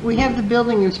you. We have the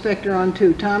building inspector on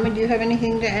too. Tommy, do you have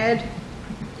anything to add?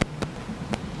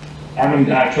 I'm in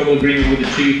total agreement with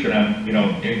the chief, and I'm,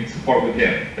 in support with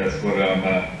him. That's what I'm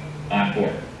on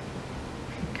for.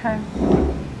 Okay.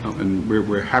 And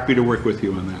we're happy to work with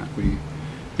you on that.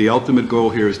 The ultimate goal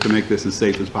here is to make this as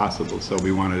safe as possible, so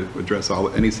we want to address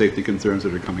any safety concerns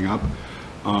that are coming up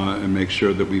and make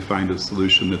sure that we find a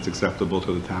solution that's acceptable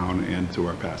to the town and to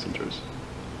our passengers.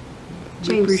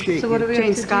 James, So what do we have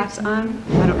James to do? Scott's on.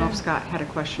 I don't know if Scott had a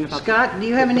question about. Scott, do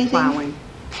you have the anything plowing.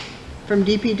 from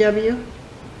DPW?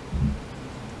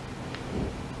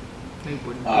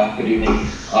 Good evening.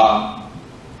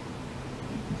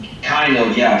 Kind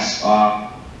of, yes.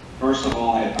 First of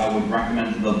all, I would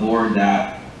recommend to the board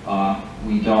that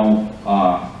we don't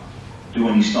do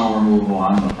any snow removal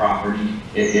on the property.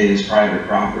 It is private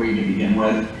property to begin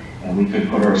with, and we could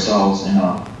put ourselves in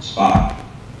a spot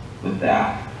with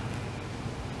that.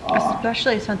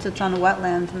 Especially since it's on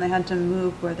wetlands and they had to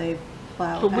move where they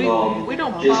plow. But we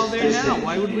don't plow there now.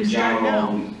 Why would we start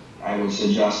now? I would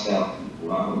suggest that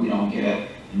we don't get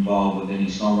involved with any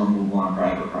snow removal on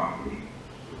private property.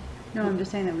 No, I'm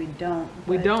just saying that we don't.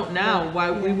 We don't now.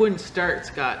 Why, we wouldn't start,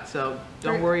 Scott, so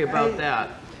don't worry about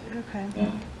that. Okay.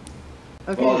 Yeah.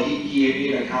 Okay. Well, he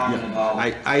made a comment about.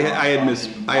 I had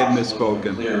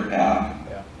misspoken. Clear path.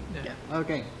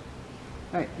 Okay.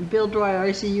 All right, Bill Dwyer,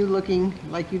 I see you looking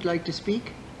like you'd like to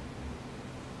speak.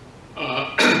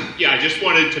 Yeah, I just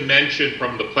wanted to mention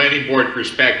from the planning board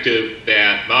perspective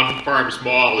that Mountain Farms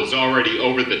Mall is already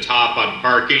over the top on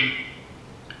parking.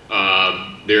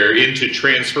 They're into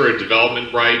transfer of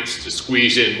development rights to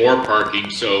squeeze in more parking.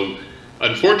 So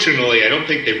unfortunately, I don't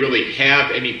think they really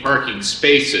have any parking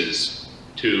spaces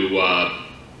to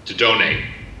donate.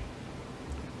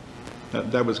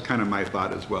 That was kind of my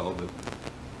thought as well. That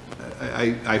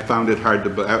I found it hard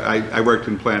to, I worked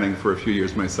in planning for a few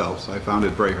years myself, so I found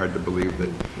it very hard to believe that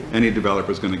any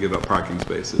developer is going to give up parking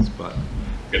spaces, but.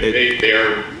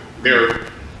 They're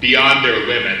beyond their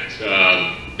limit.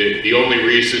 The only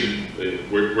reason,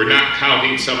 we're not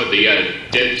counting some of the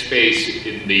dead space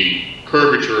in the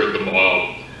curvature of the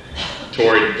mall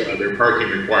toward their parking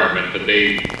requirement, but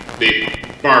they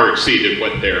far exceeded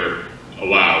what they're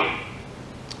allowed.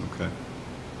 Okay.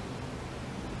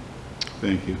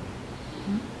 Thank you.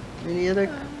 Any other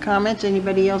comments?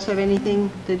 Anybody else have anything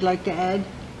they'd like to add?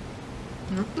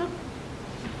 No.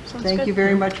 Thank you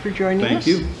very much for joining us. Thank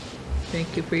you.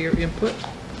 Thank you for your input.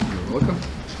 You're welcome.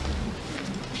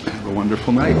 Have a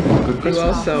wonderful night. Good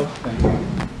Christmas. You also. Thank you.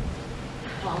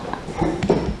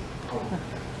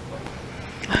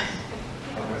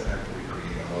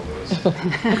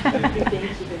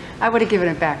 I would have given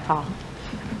it back, Paul.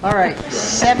 All right,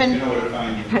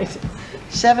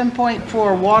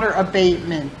 7.4, water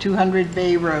abatement, 200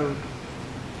 Bay Road.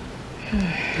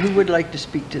 Who would like to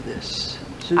speak to this?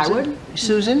 Susan? I would.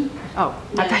 Susan? Oh,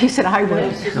 I thought you said I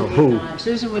would.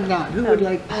 Susan would not. Who would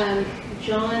like?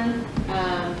 John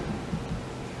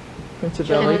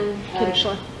Principelli.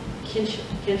 Kinchler.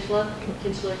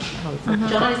 Kinchler.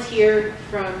 John is here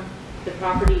from the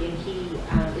property, and he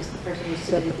is the person who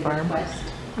submitted the request.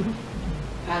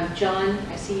 John,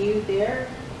 I see you there.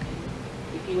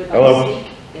 If you would like to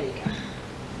speak, there you go.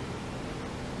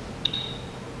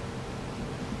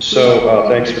 So,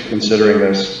 thanks for considering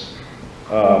this.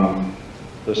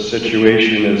 The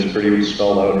situation is pretty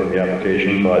spelled out in the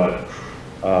application, but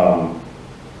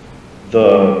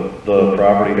the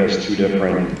property has two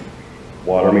different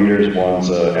water meters. One's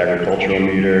an agricultural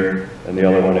meter, and the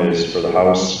other one is for the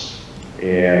house.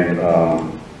 And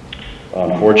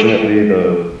unfortunately,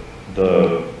 the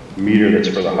meter that's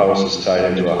for the house is tied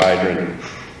into a hydrant,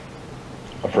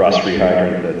 a frost-free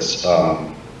hydrant that's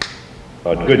a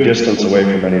good distance away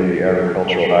from any of the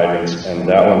agricultural hydrants, and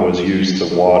that one was used to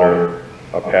water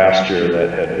a pasture that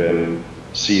had been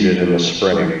seeded in the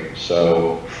spring.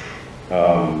 So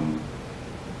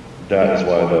that is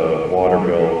why the water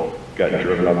bill got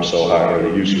driven up so high, or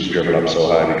the use was driven up so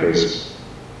high, because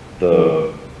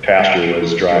the pasture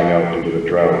was drying out due to the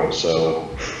drought. So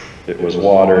it was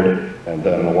watered, and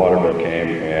then the water bill came,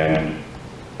 and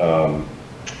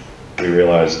we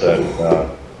realized that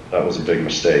that was a big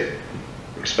mistake,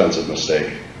 expensive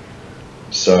mistake.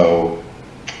 So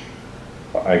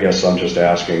I guess I'm just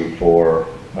asking for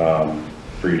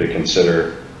you to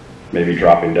consider maybe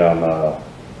dropping down the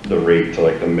rate to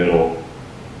like the middle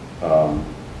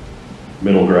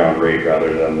ground rate,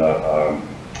 rather than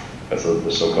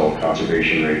the so-called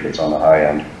conservation rate that's on the high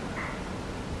end.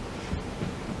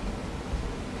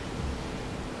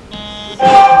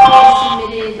 I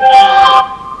submitted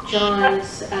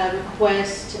John's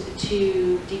request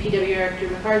to DPW Director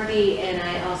McCarthy, and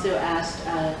I also asked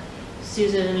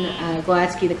Susan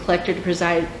Gladsky, the collector, to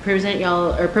provide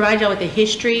y'all with a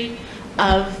history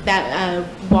of that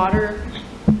water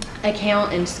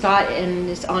account, and Scott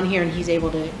is on here, and he's able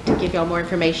to give y'all more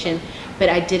information, but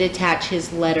I did attach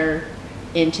his letter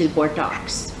into the board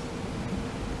docs.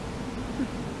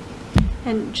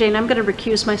 And Jane, I'm going to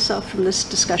recuse myself from this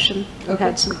discussion. I've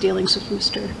had some dealings with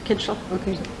Mr. Kinchel.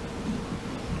 Okay.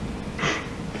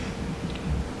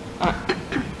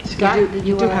 Scott,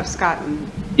 you do have Scott and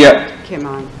Kim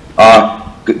on.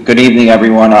 Good evening,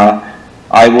 everyone.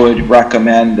 I would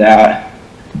recommend that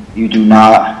you do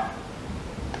not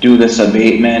do this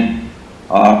abatement.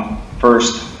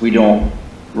 First, we don't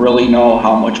really know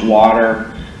how much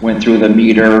water went through the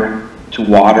meter to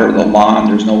water the lawn.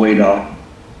 There's no way to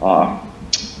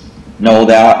know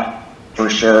that for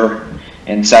sure.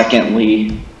 And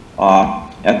secondly,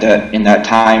 in that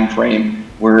time frame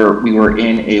where we were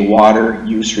in a water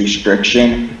use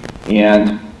restriction,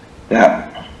 and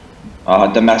that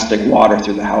domestic water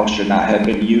through the house should not have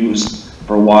been used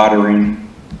for watering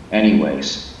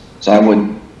anyways. So I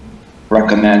would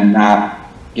recommend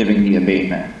not giving the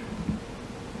abatement.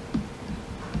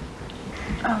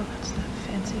 Oh, that's the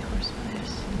fancy horse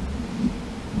bias.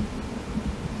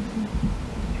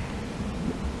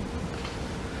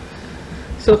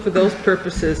 So for those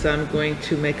purposes, I'm going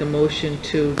to make a motion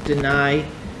to deny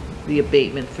the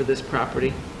abatement for this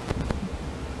property.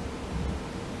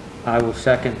 I will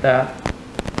second that.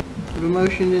 A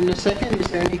motion and a second. Is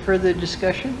there any further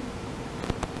discussion?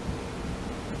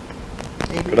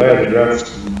 Could I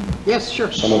address Yes,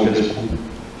 sure. some of his?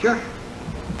 Sure.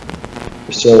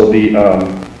 So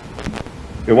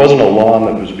it wasn't a lawn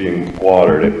that was being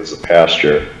watered, it was a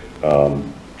pasture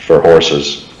for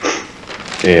horses.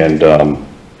 And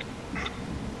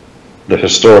the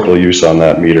historical use on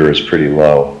that meter is pretty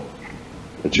low.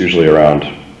 It's usually around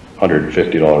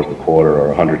 $150 a quarter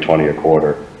or $120 a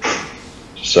quarter.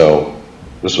 So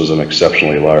this was an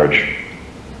exceptionally large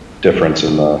difference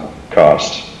in the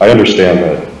cost. I understand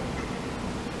that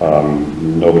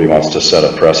nobody wants to set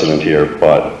a precedent here,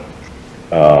 but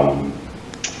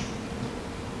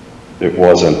it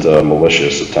wasn't a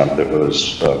malicious attempt. It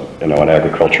was, an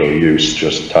agricultural use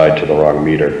just tied to the wrong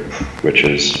meter, which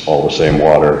is all the same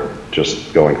water,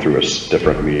 just going through a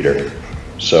different meter.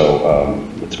 So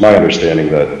it's my understanding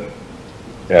that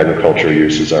agriculture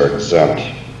uses are exempt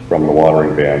from the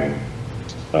watering ban.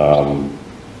 I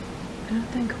don't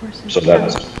think horses. So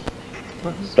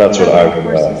that's what I would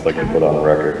like to put on the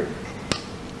record.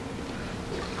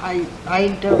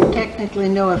 I don't technically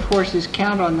know if horses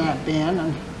count on that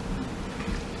ban,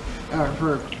 or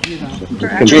for,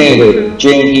 Jane,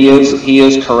 he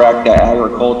is correct that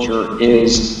agriculture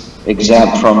is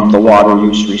exempt from the water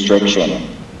use restriction.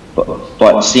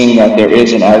 But seeing that there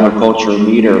is an agriculture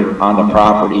meter on the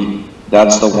property,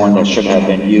 that's the one that should have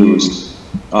been used.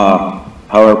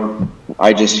 However,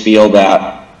 I just feel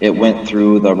that it went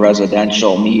through the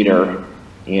residential meter,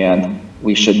 and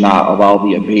we should not allow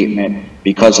the abatement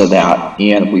because of that,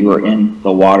 and we were in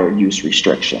the water use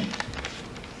restriction.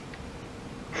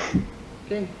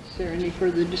 Okay, is there any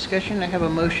further discussion? I have a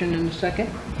motion and a second.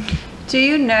 Do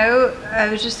you know, I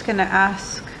was just gonna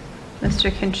ask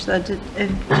Mr. Kinchla,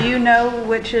 do you know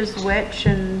which is which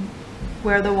and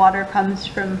where the water comes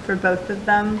from for both of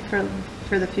them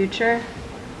for the future?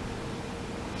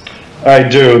 I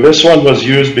do. This one was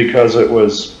used because it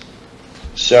was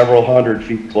several hundred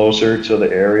feet closer to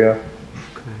the area,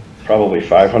 probably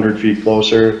 500 feet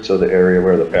closer to the area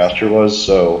where the pasture was,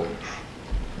 so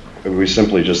we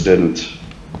simply just didn't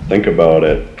think about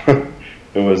it.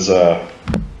 It was,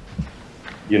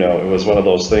 you know, it was one of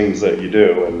those things that you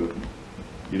do and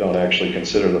you don't actually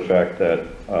consider the fact that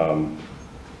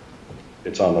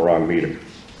it's on the wrong meter.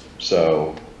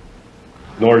 So,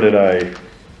 nor did I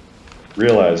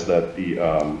realize that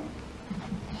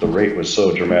the rate was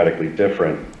so dramatically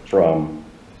different from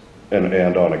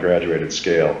and on a graduated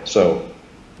scale. So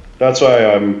that's why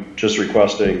I'm just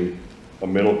requesting a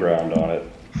middle ground on it.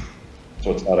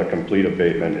 So it's not a complete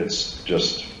abatement, it's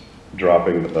just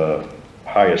dropping the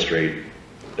highest rate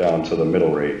down to the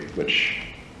middle rate, which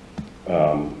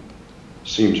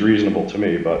seems reasonable to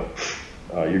me, but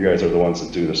you guys are the ones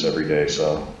that do this every day,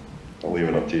 so I'll leave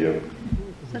it up to you.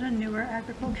 Is that a newer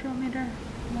agricultural meter?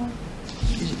 No.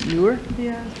 Is it newer?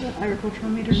 Yeah, is the agricultural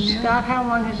meter new? Scott, how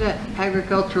long has that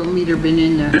agricultural meter been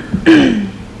in there?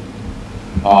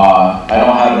 I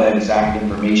don't have the exact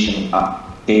information,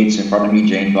 dates in front of me,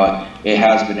 Jane, but it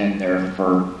has been in there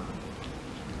for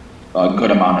a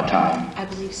good amount of time. I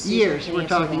believe Susan Years, can we're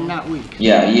answer talking, that. not weeks.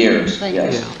 Yeah, years, Thank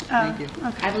yes. you. Thank you.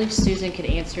 Okay. I believe Susan could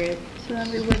answer it. So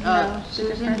then we would know. the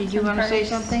Susan, difference did you in want to say price.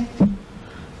 something?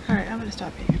 All right, I'm gonna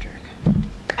stop being a jerk.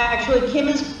 Actually,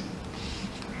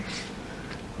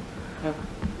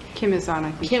 Kim is on,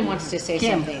 I think. Kim wants to say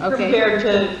Kim, something. okay. prepared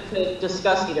to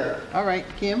discuss either. All right,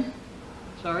 Kim,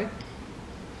 sorry.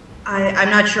 I'm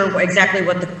not sure exactly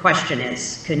what the question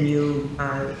is. Can you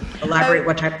elaborate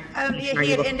what type of information are He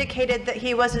you had looking? indicated that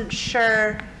he wasn't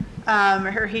sure,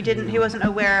 or he wasn't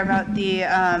aware about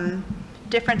the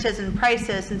differences in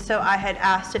prices, and so I had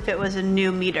asked if it was a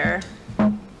new meter.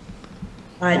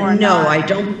 Or No, not. I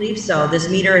don't believe so. This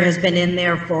meter has been in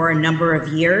there for a number of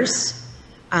years.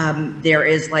 There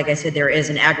is, like I said, there is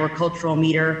an agricultural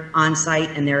meter on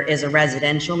site and there is a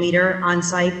residential meter on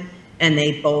site, and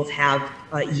they both have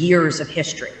years of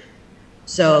history.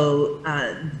 So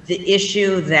the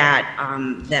issue that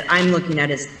that I'm looking at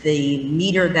is the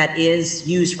meter that is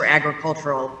used for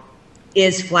agricultural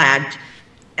is flagged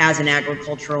as an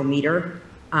agricultural meter.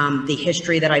 The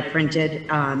history that I printed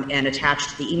and attached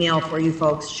to the email for you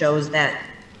folks shows that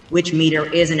which meter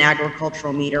is an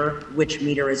agricultural meter, which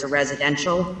meter is a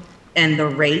residential, and the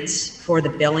rates for the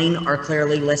billing are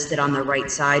clearly listed on the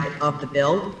right side of the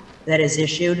bill that is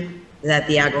issued, that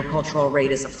the agricultural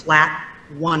rate is a flat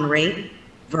one rate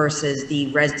versus the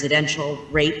residential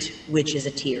rate, which is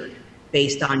a tiered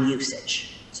based on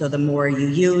usage. So the more you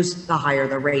use, the higher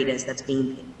the rate is that's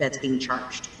being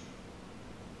charged.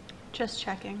 Just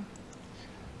checking.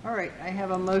 All right, I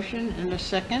have a motion and a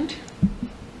second.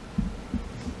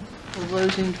 All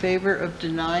those in favor of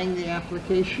denying the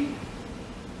application?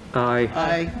 Aye.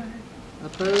 Aye.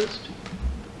 Opposed?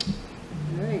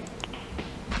 All right.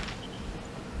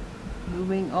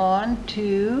 Moving on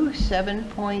to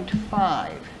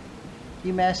 7.5,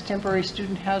 UMass Temporary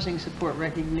Student Housing Support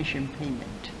Recognition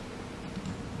Payment.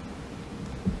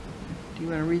 Do you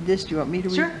want to read this? Do you want me to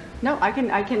read? Sure. No, I can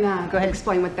Go ahead.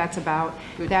 explain what that's about.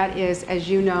 Good. That is, as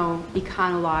you know,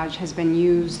 Econolodge has been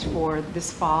used for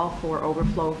this fall for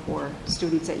overflow for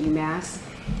students at UMass.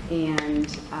 And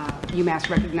UMass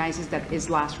recognizes that is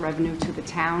lost revenue to the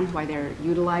town while they're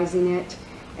utilizing it.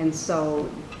 And so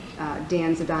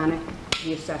Dan Zadanek,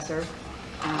 the assessor,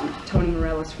 Tony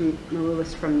Morellis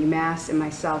from UMass, and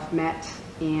myself met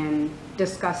and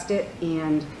discussed it.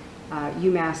 And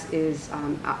UMass is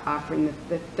offering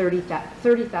the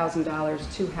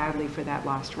 $30,000 to Hadley for that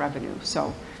lost revenue.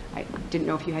 So I didn't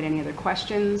know if you had any other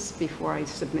questions before I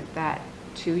submit that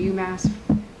to UMass.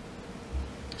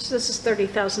 So this is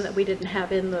 30,000 that we didn't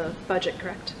have in the budget,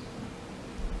 correct?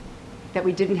 That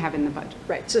we didn't have in the budget.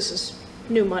 Right, so this is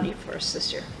new money for us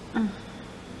this year.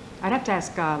 I'd have to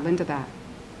ask Linda that.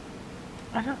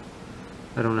 I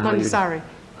don't know how I'm you... sorry.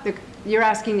 You're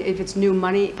asking if it's new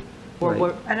money or Right.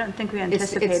 what? I don't think we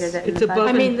anticipated it. it's above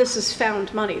I mean, this is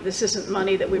found money. This isn't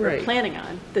money that we were Right. planning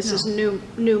on. This is new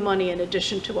money in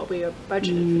addition to what we are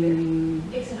budgeted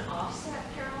for there. It's an offset,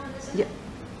 Carolyn, isn't Yeah.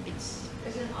 it? Is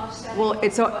it an offset? Well,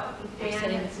 it's a-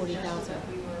 Offsetting the 40,000.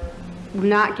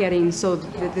 Not getting, so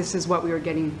this is what we were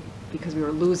getting because we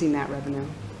were losing that revenue.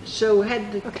 So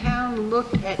had the town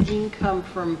looked at income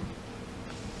from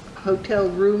hotel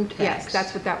room tax? Yes,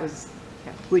 that's what that was.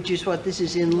 Yeah. Which is what this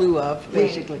is in lieu of,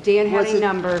 basically. Dan had Was a it-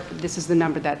 number, this is the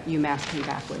number that UMass came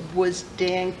back with.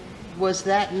 Was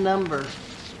that number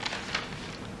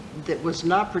that was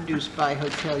not produced by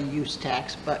hotel use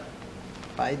tax, but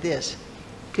by this,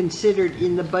 considered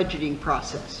in the budgeting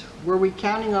process? Were we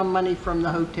counting on money from the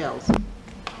hotels?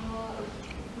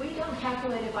 We don't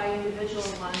calculate it by individual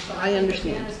ones, but I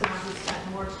understand. Dan is the one who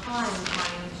spent more time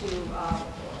trying to,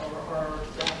 or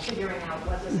figuring out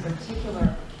what this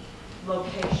particular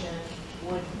location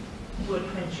would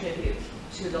contribute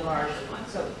to the larger one.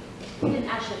 So we didn't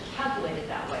actually calculate it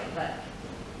that way, but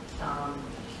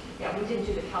yeah, we didn't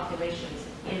do the calculations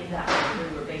in that way.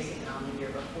 We were basing it on the year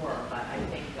before, but I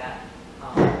think that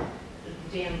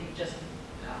Dan just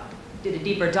did a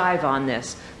deeper dive on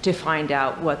this to find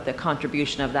out what the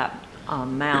contribution of that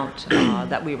amount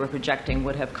that we were projecting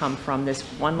would have come from this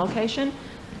one location.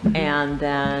 And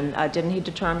then didn't he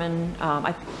determine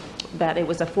that it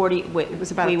was a 40, it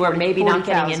was about we were 40 maybe not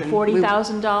getting in $40,000.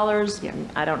 $40,000? Yeah.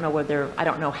 I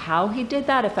don't know how he did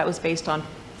that, if that was based on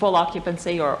full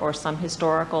occupancy or some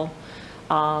historical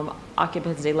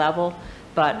occupancy level.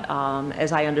 But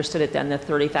as I understood it then, the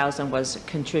 30,000 was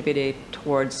contributed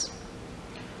towards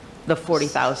the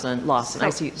 40,000 loss. And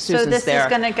I see Susan's this is there,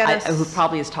 gonna get us- who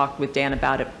probably has talked with Dan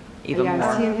about it even Yeah,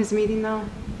 more. is he in his meeting though?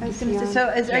 I was gonna say, so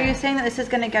are you saying that this is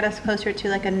gonna get us closer to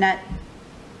like a net,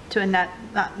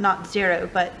 not zero,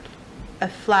 but a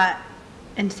flat,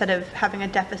 instead of having a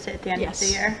deficit at the end of the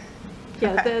Yes. year?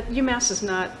 Yeah, Okay. the UMass is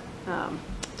not,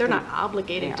 they're not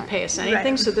obligated to pay us Right.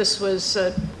 anything, so this was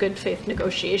a good faith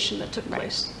negotiation that took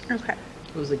place. Okay,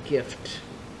 It was a gift.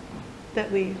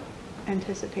 that we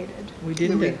anticipated. We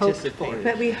didn't That we hoped anticipate it.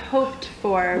 That we hoped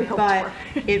for, We hoped but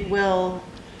for. it will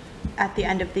at the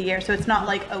end of the year. So it's not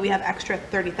like, oh, we have extra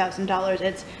 $30,000.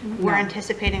 It's, we're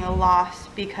anticipating a loss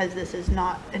because this is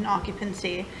not an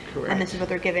occupancy. Correct. And this is what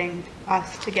they're giving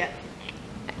us to get.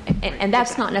 And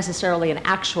that's not necessarily an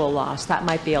actual loss. That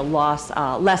might be a loss,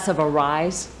 less of a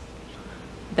rise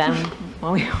than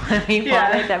when we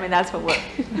bought it. I mean, that's what we're.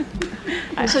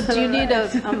 So do you need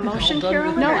a motion,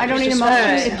 Carolyn? No, or I don't need a just-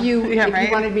 motion. If you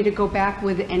right. wanted me to go back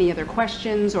with any other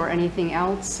questions or anything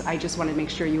else, I just wanted to make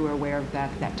sure you were aware of that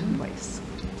took place.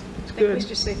 I think we should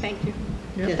just say thank you.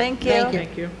 Yeah. Thank you.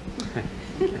 Thank you.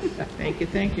 Thank you,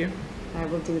 thank you. I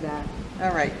will do that.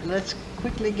 All right, let's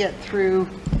quickly get through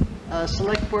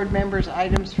select board members'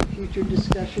 items for future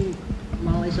discussion.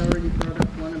 Molly's already brought up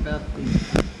one about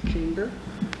the chamber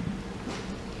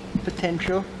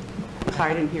potential.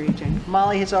 Sorry, I didn't hear you, Jane.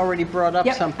 Molly has already brought up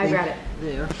Yep, I something read it.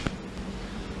 there.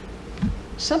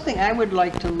 Something I would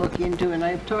like to look into, and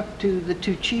I've talked to the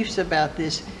two chiefs about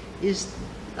this, is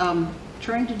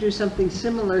trying to do something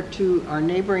similar to our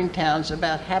neighboring towns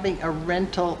about having a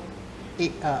rental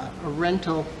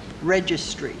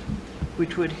registry,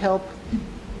 which would help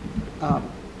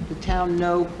the town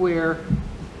know where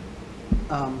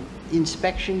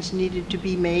inspections needed to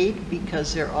be made,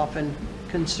 because there are often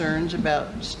concerns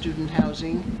about student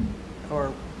housing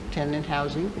or tenant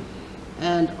housing,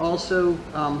 and also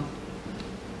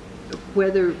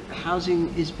whether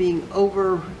housing is being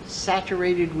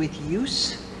oversaturated with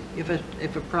use. If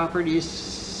a property is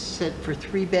set for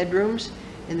 3 bedrooms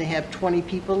and they have 20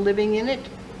 people living in it,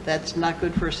 that's not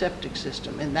good for a septic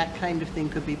system, and that kind of thing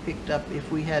could be picked up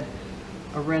if we had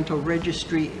a rental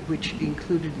registry which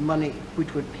included money,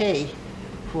 which would pay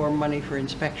for money for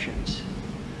inspections.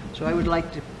 So I would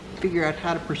like to figure out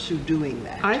how to pursue doing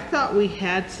that. I thought we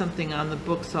had something on the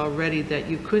books already that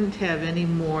you couldn't have any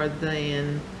more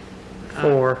than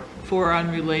 4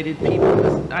 unrelated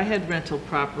people. I had rental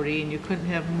property and you couldn't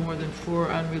have more than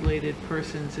 4 unrelated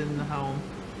persons in the home.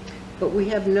 But we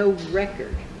have no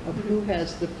record of who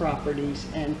has the properties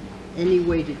and any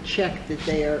way to check that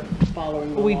they are following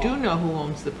the law. We do know who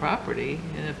owns the property,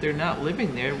 and if they're not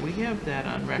living there, we have that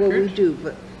on record. Well, we do,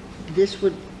 but this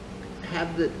would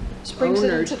have the Brings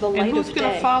it owners. into the light And who's of going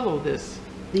to day. follow this?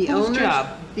 The Whose owners,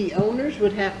 job? the owners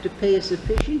would have to pay a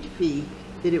sufficient fee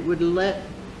that it would let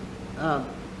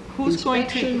Who's going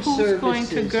to inspection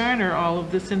services- garner all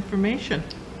of this information?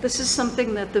 This is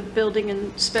something that the building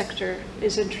inspector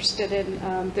is interested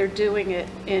in. They're doing it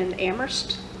in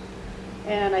Amherst.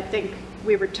 And I think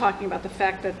we were talking about the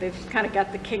fact that they've kind of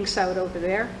got the kinks out over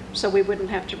there, so we wouldn't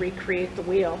have to recreate the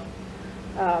wheel.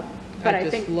 But I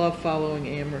just think, love following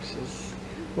Amherst's.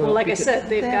 well, like I said,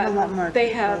 They have a lot more they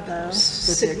people, have though.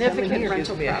 significant here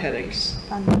rental gives me a headache. properties.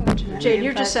 Unfortunately, Jane,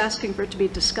 you're but- just asking for it to be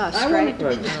discussed, I want right? it to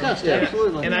be discussed,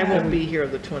 absolutely. And I won't be here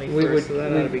the 21st, so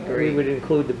that ought to be We great. would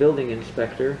include the building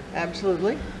inspector.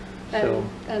 Absolutely. So,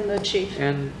 And the chief.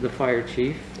 and the fire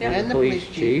chief, Yep. and the police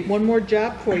chief. One more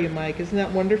job for you, Mike. Isn't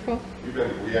that wonderful?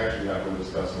 We actually have been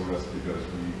discussing this because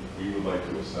we would like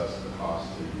to assess the cost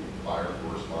to fire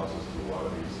responses to a lot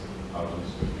of these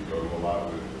houses. If you go to a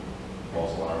lot with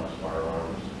false alarms, fire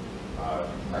alarms,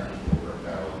 detectors will work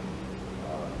down.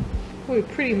 We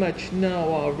pretty much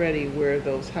know already where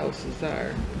those houses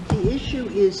are. The issue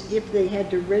is if they had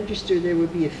to register, there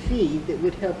would be a fee that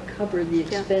would help cover the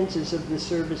expenses of the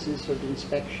services of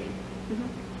inspection.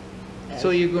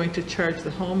 So you're going to charge the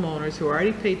homeowners who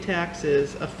already pay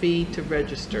taxes a fee to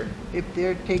register? If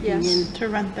they're taking in... To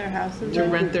rent their houses. To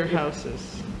rent their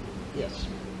houses. Yes.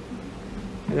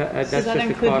 That's Does that just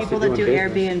the include cost people of that do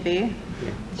doing business. Airbnb?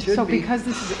 So because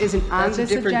this isn't on That's a this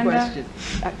different agenda.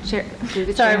 question. Chair, through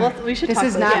the Sorry, chair, well, we should this talk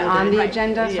is about not it. on the Right.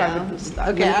 agenda, so I Yeah. would Okay,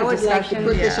 limit I the would like to discussion.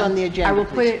 put this on the agenda, I will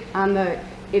put please. it on the,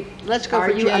 Let's go are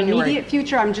for you January. immediate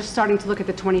future? I'm just starting to look at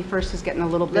the 21st is getting a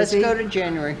little Let's busy. go to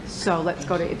January. So let's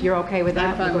go to, if you're okay with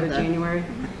I'm that, fine we'll go with to that. January.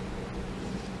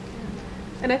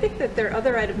 And I think that there are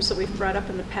other items that we've brought up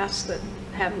in the past that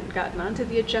haven't gotten onto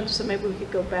the agenda, so maybe we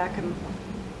could go back and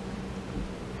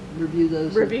Review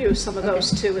those. review some of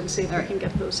those Okay. too and see if All we right. can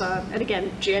get those on. And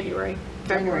again, January,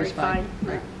 February, January's fine.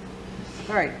 Right.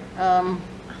 All right.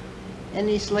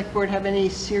 Any select board have any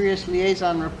serious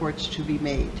liaison reports to be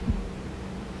made?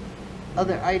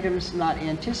 Other items not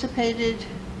anticipated?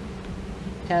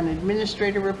 Town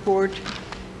administrator report?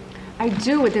 I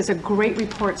do, there's a great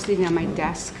report sitting on my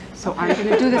desk, so I'm going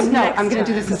to do this, no, I'm going to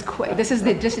do this as quick. This is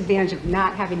the disadvantage of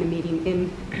not having the meeting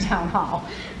in town hall.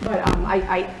 But I'm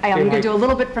going to do a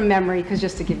little bit from memory, because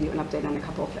just to give you an update on a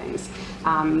couple of things.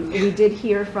 We did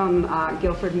hear from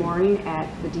Guilford Mooring at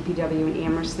the DPW in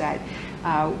Amherst that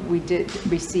we did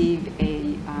receive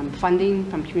a funding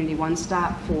from Community One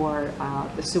Stop for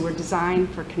the sewer design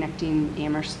for connecting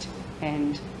Amherst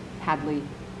and Hadley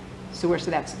sewer.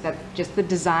 So that's just the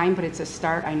design, but it's a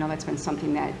start. I know that's been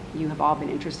something that you have all been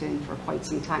interested in for quite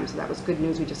some time, so that was good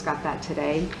news. We just got that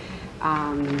today.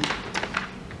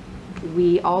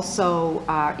 We also,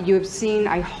 you have seen,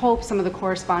 I hope, some of the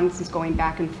correspondence is going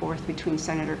back and forth between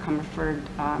Senator Comerford,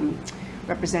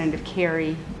 Representative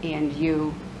Carey, and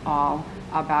you all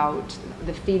about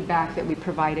the feedback that we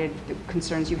provided, the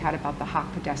concerns you had about the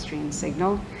Hawk pedestrian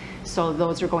signal. So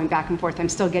those are going back and forth. I'm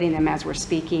still getting them as we're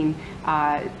speaking.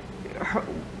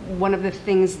 One of the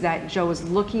things that Joe is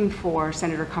looking for,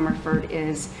 Senator Comerford,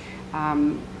 is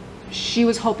she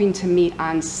was hoping to meet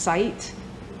on site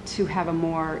to have a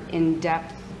more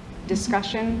in-depth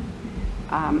discussion.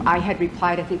 I had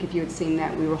replied, I think if you had seen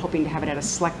that, we were hoping to have it at a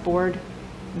select board,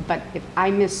 but if I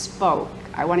misspoke,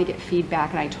 I want to get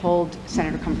feedback, and I told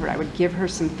Senator Comerford I would give her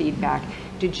some feedback.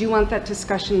 Did you want that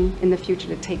discussion in the future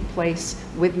to take place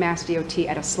with Mass DOT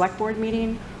at a select board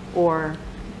meeting, or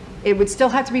it would still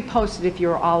have to be posted if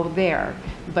you're all there,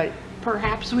 but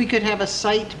perhaps we could have a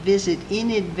site visit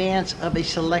in advance of a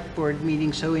select board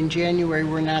meeting, so in January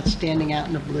we're not standing out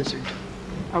in a blizzard.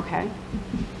 Okay.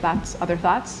 Other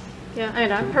thoughts? Yeah,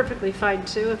 and I'm perfectly fine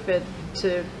too if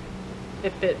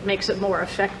it makes it more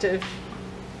effective,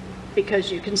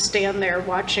 because you can stand there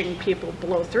watching people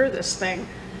blow through this thing,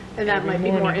 and that might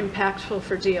be more impactful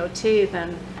for DOT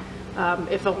than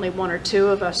if only one or two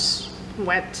of us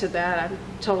went to that. I'm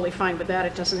totally fine with that.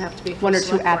 It doesn't have to be one or two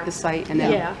select at board. the site, and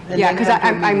then Yeah, because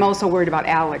I'm also worried about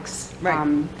Alex,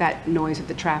 that noise of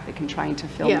the traffic and trying to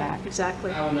film that. Yeah,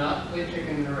 exactly. I will not play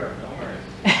chicken in the road, don't worry.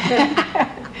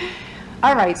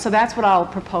 All right, so that's what I'll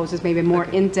propose, is maybe more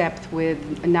in-depth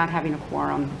with not having a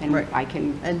quorum, and I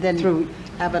can, and then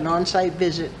have an on-site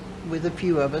visit with a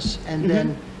few of us, and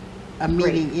then a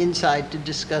meeting inside to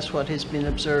discuss what has been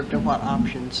observed and what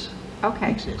options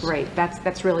exist. Great,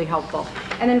 that's really helpful.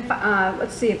 And then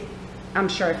let's see if, I'm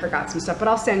sure I forgot some stuff, but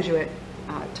I'll send you it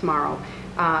tomorrow.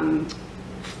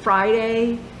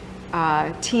 Friday,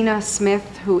 Tina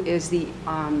Smith, who is the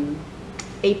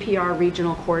APR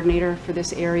regional coordinator for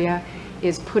this area,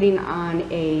 is putting on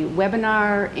a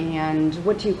webinar and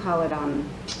what do you call it?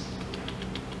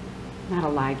 Not a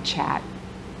live chat,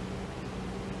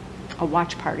 a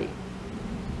watch party.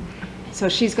 So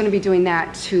she's going to be doing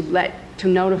that to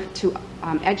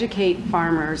educate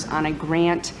farmers on a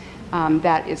grant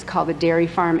that is called the Dairy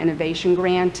Farm Innovation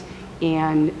Grant,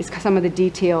 and some of the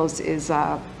details is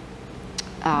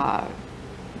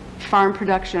farm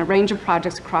production, a range of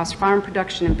projects across farm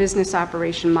production and business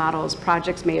operation models.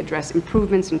 Projects may address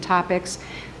improvements and topics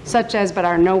such as, but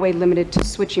are in no way limited to,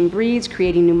 switching breeds,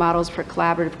 creating new models for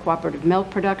collaborative cooperative milk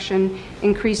production,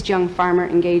 increased young farmer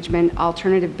engagement,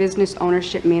 alternative business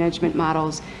ownership management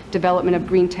models, development of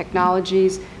green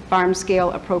technologies, farm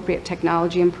scale appropriate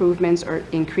technology improvements, or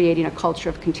in creating a culture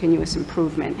of continuous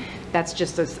improvement. that's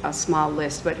just a small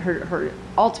list, but her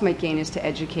ultimate gain is to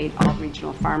educate all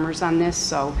regional farmers on this,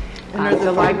 so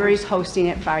the library's hosting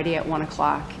it Friday at 1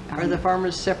 o'clock. Are the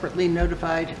farmers separately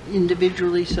notified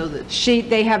individually so that?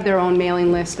 They have their own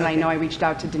mailing list, and I know I reached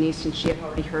out to Denise, and she had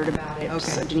already heard about it,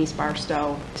 so Denise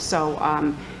Barstow. So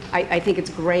I think it's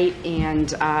great,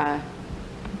 and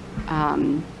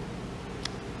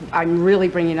I'm really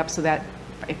bringing it up so that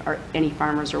if any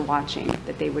farmers are watching,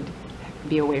 that they would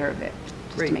be aware of it,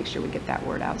 just to make sure we get that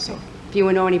word out. So if you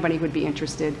know anybody who would be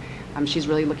interested, she's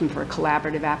really looking for a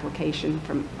collaborative application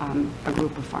from a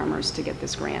group of farmers to get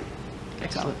this grant.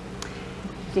 Excellent. So,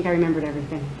 I think I remembered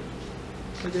everything.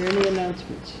 Are there any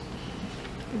announcements?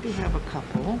 I do have a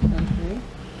couple. Okay.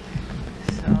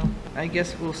 So I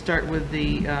guess we'll start with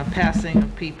the passing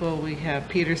of people. We have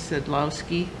Peter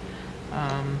Sedlowski,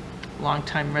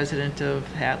 longtime resident of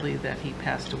Hadley, that he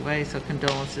passed away, so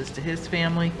condolences to his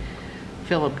family.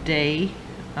 Philip Day,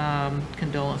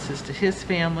 condolences to his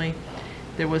family.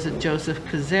 There was a Joseph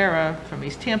Kazera from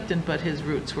East Hampton, but his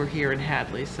roots were here in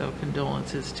Hadley, so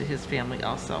condolences to his family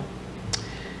also.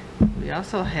 We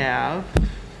also have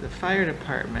the fire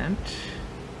department.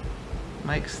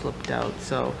 Mike slipped out,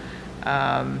 so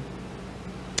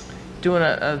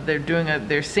they're doing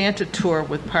their Santa tour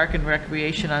with Park and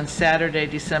Recreation on Saturday,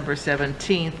 December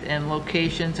 17th, and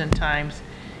locations and times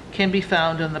can be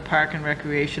found on the Park and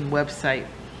Recreation website.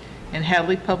 And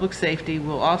Hadley Public Safety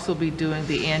will also be doing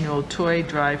the annual toy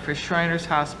drive for Shriners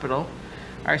Hospital,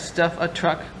 our Stuff a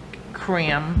Truck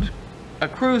Crammed a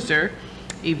Cruiser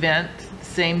event,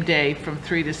 same day from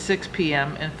 3 to 6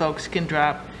 p.m. and folks can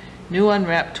drop new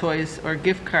unwrapped toys or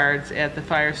gift cards at the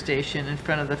fire station in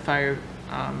front of the fire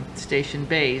station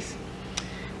bays.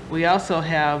 We also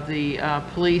have the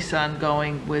police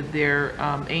ongoing with their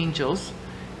angels,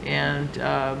 and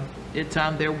it's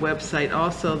on their website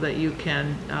also that you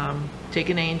can take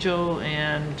an angel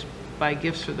and buy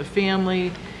gifts for the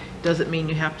family. Doesn't mean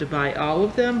you have to buy all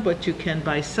of them, but you can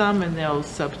buy some, and they'll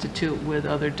substitute with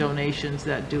other donations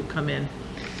that do come in.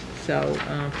 So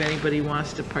if anybody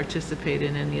wants to participate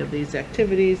in any of these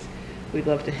activities, we'd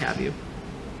love to have you.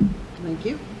 Thank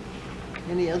you.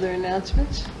 Any other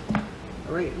announcements?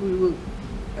 All right, we will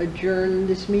adjourn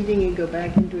this meeting and go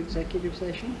back into executive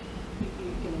session.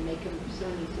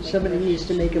 Somebody needs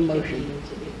to make a motion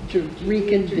to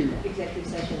reconvene. Executive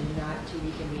session, not to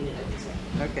reconvene in open session.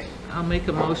 Okay, I'll make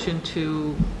a motion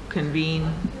to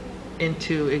convene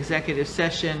into executive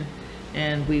session,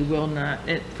 and we will not,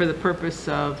 for the purpose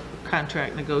of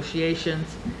contract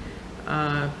negotiations,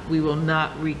 we will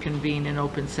not reconvene in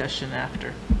open session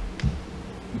after.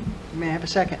 May I have a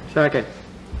second? Second.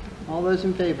 All those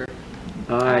in favor?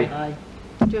 Aye. Aye.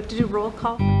 Do you have to do roll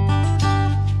call?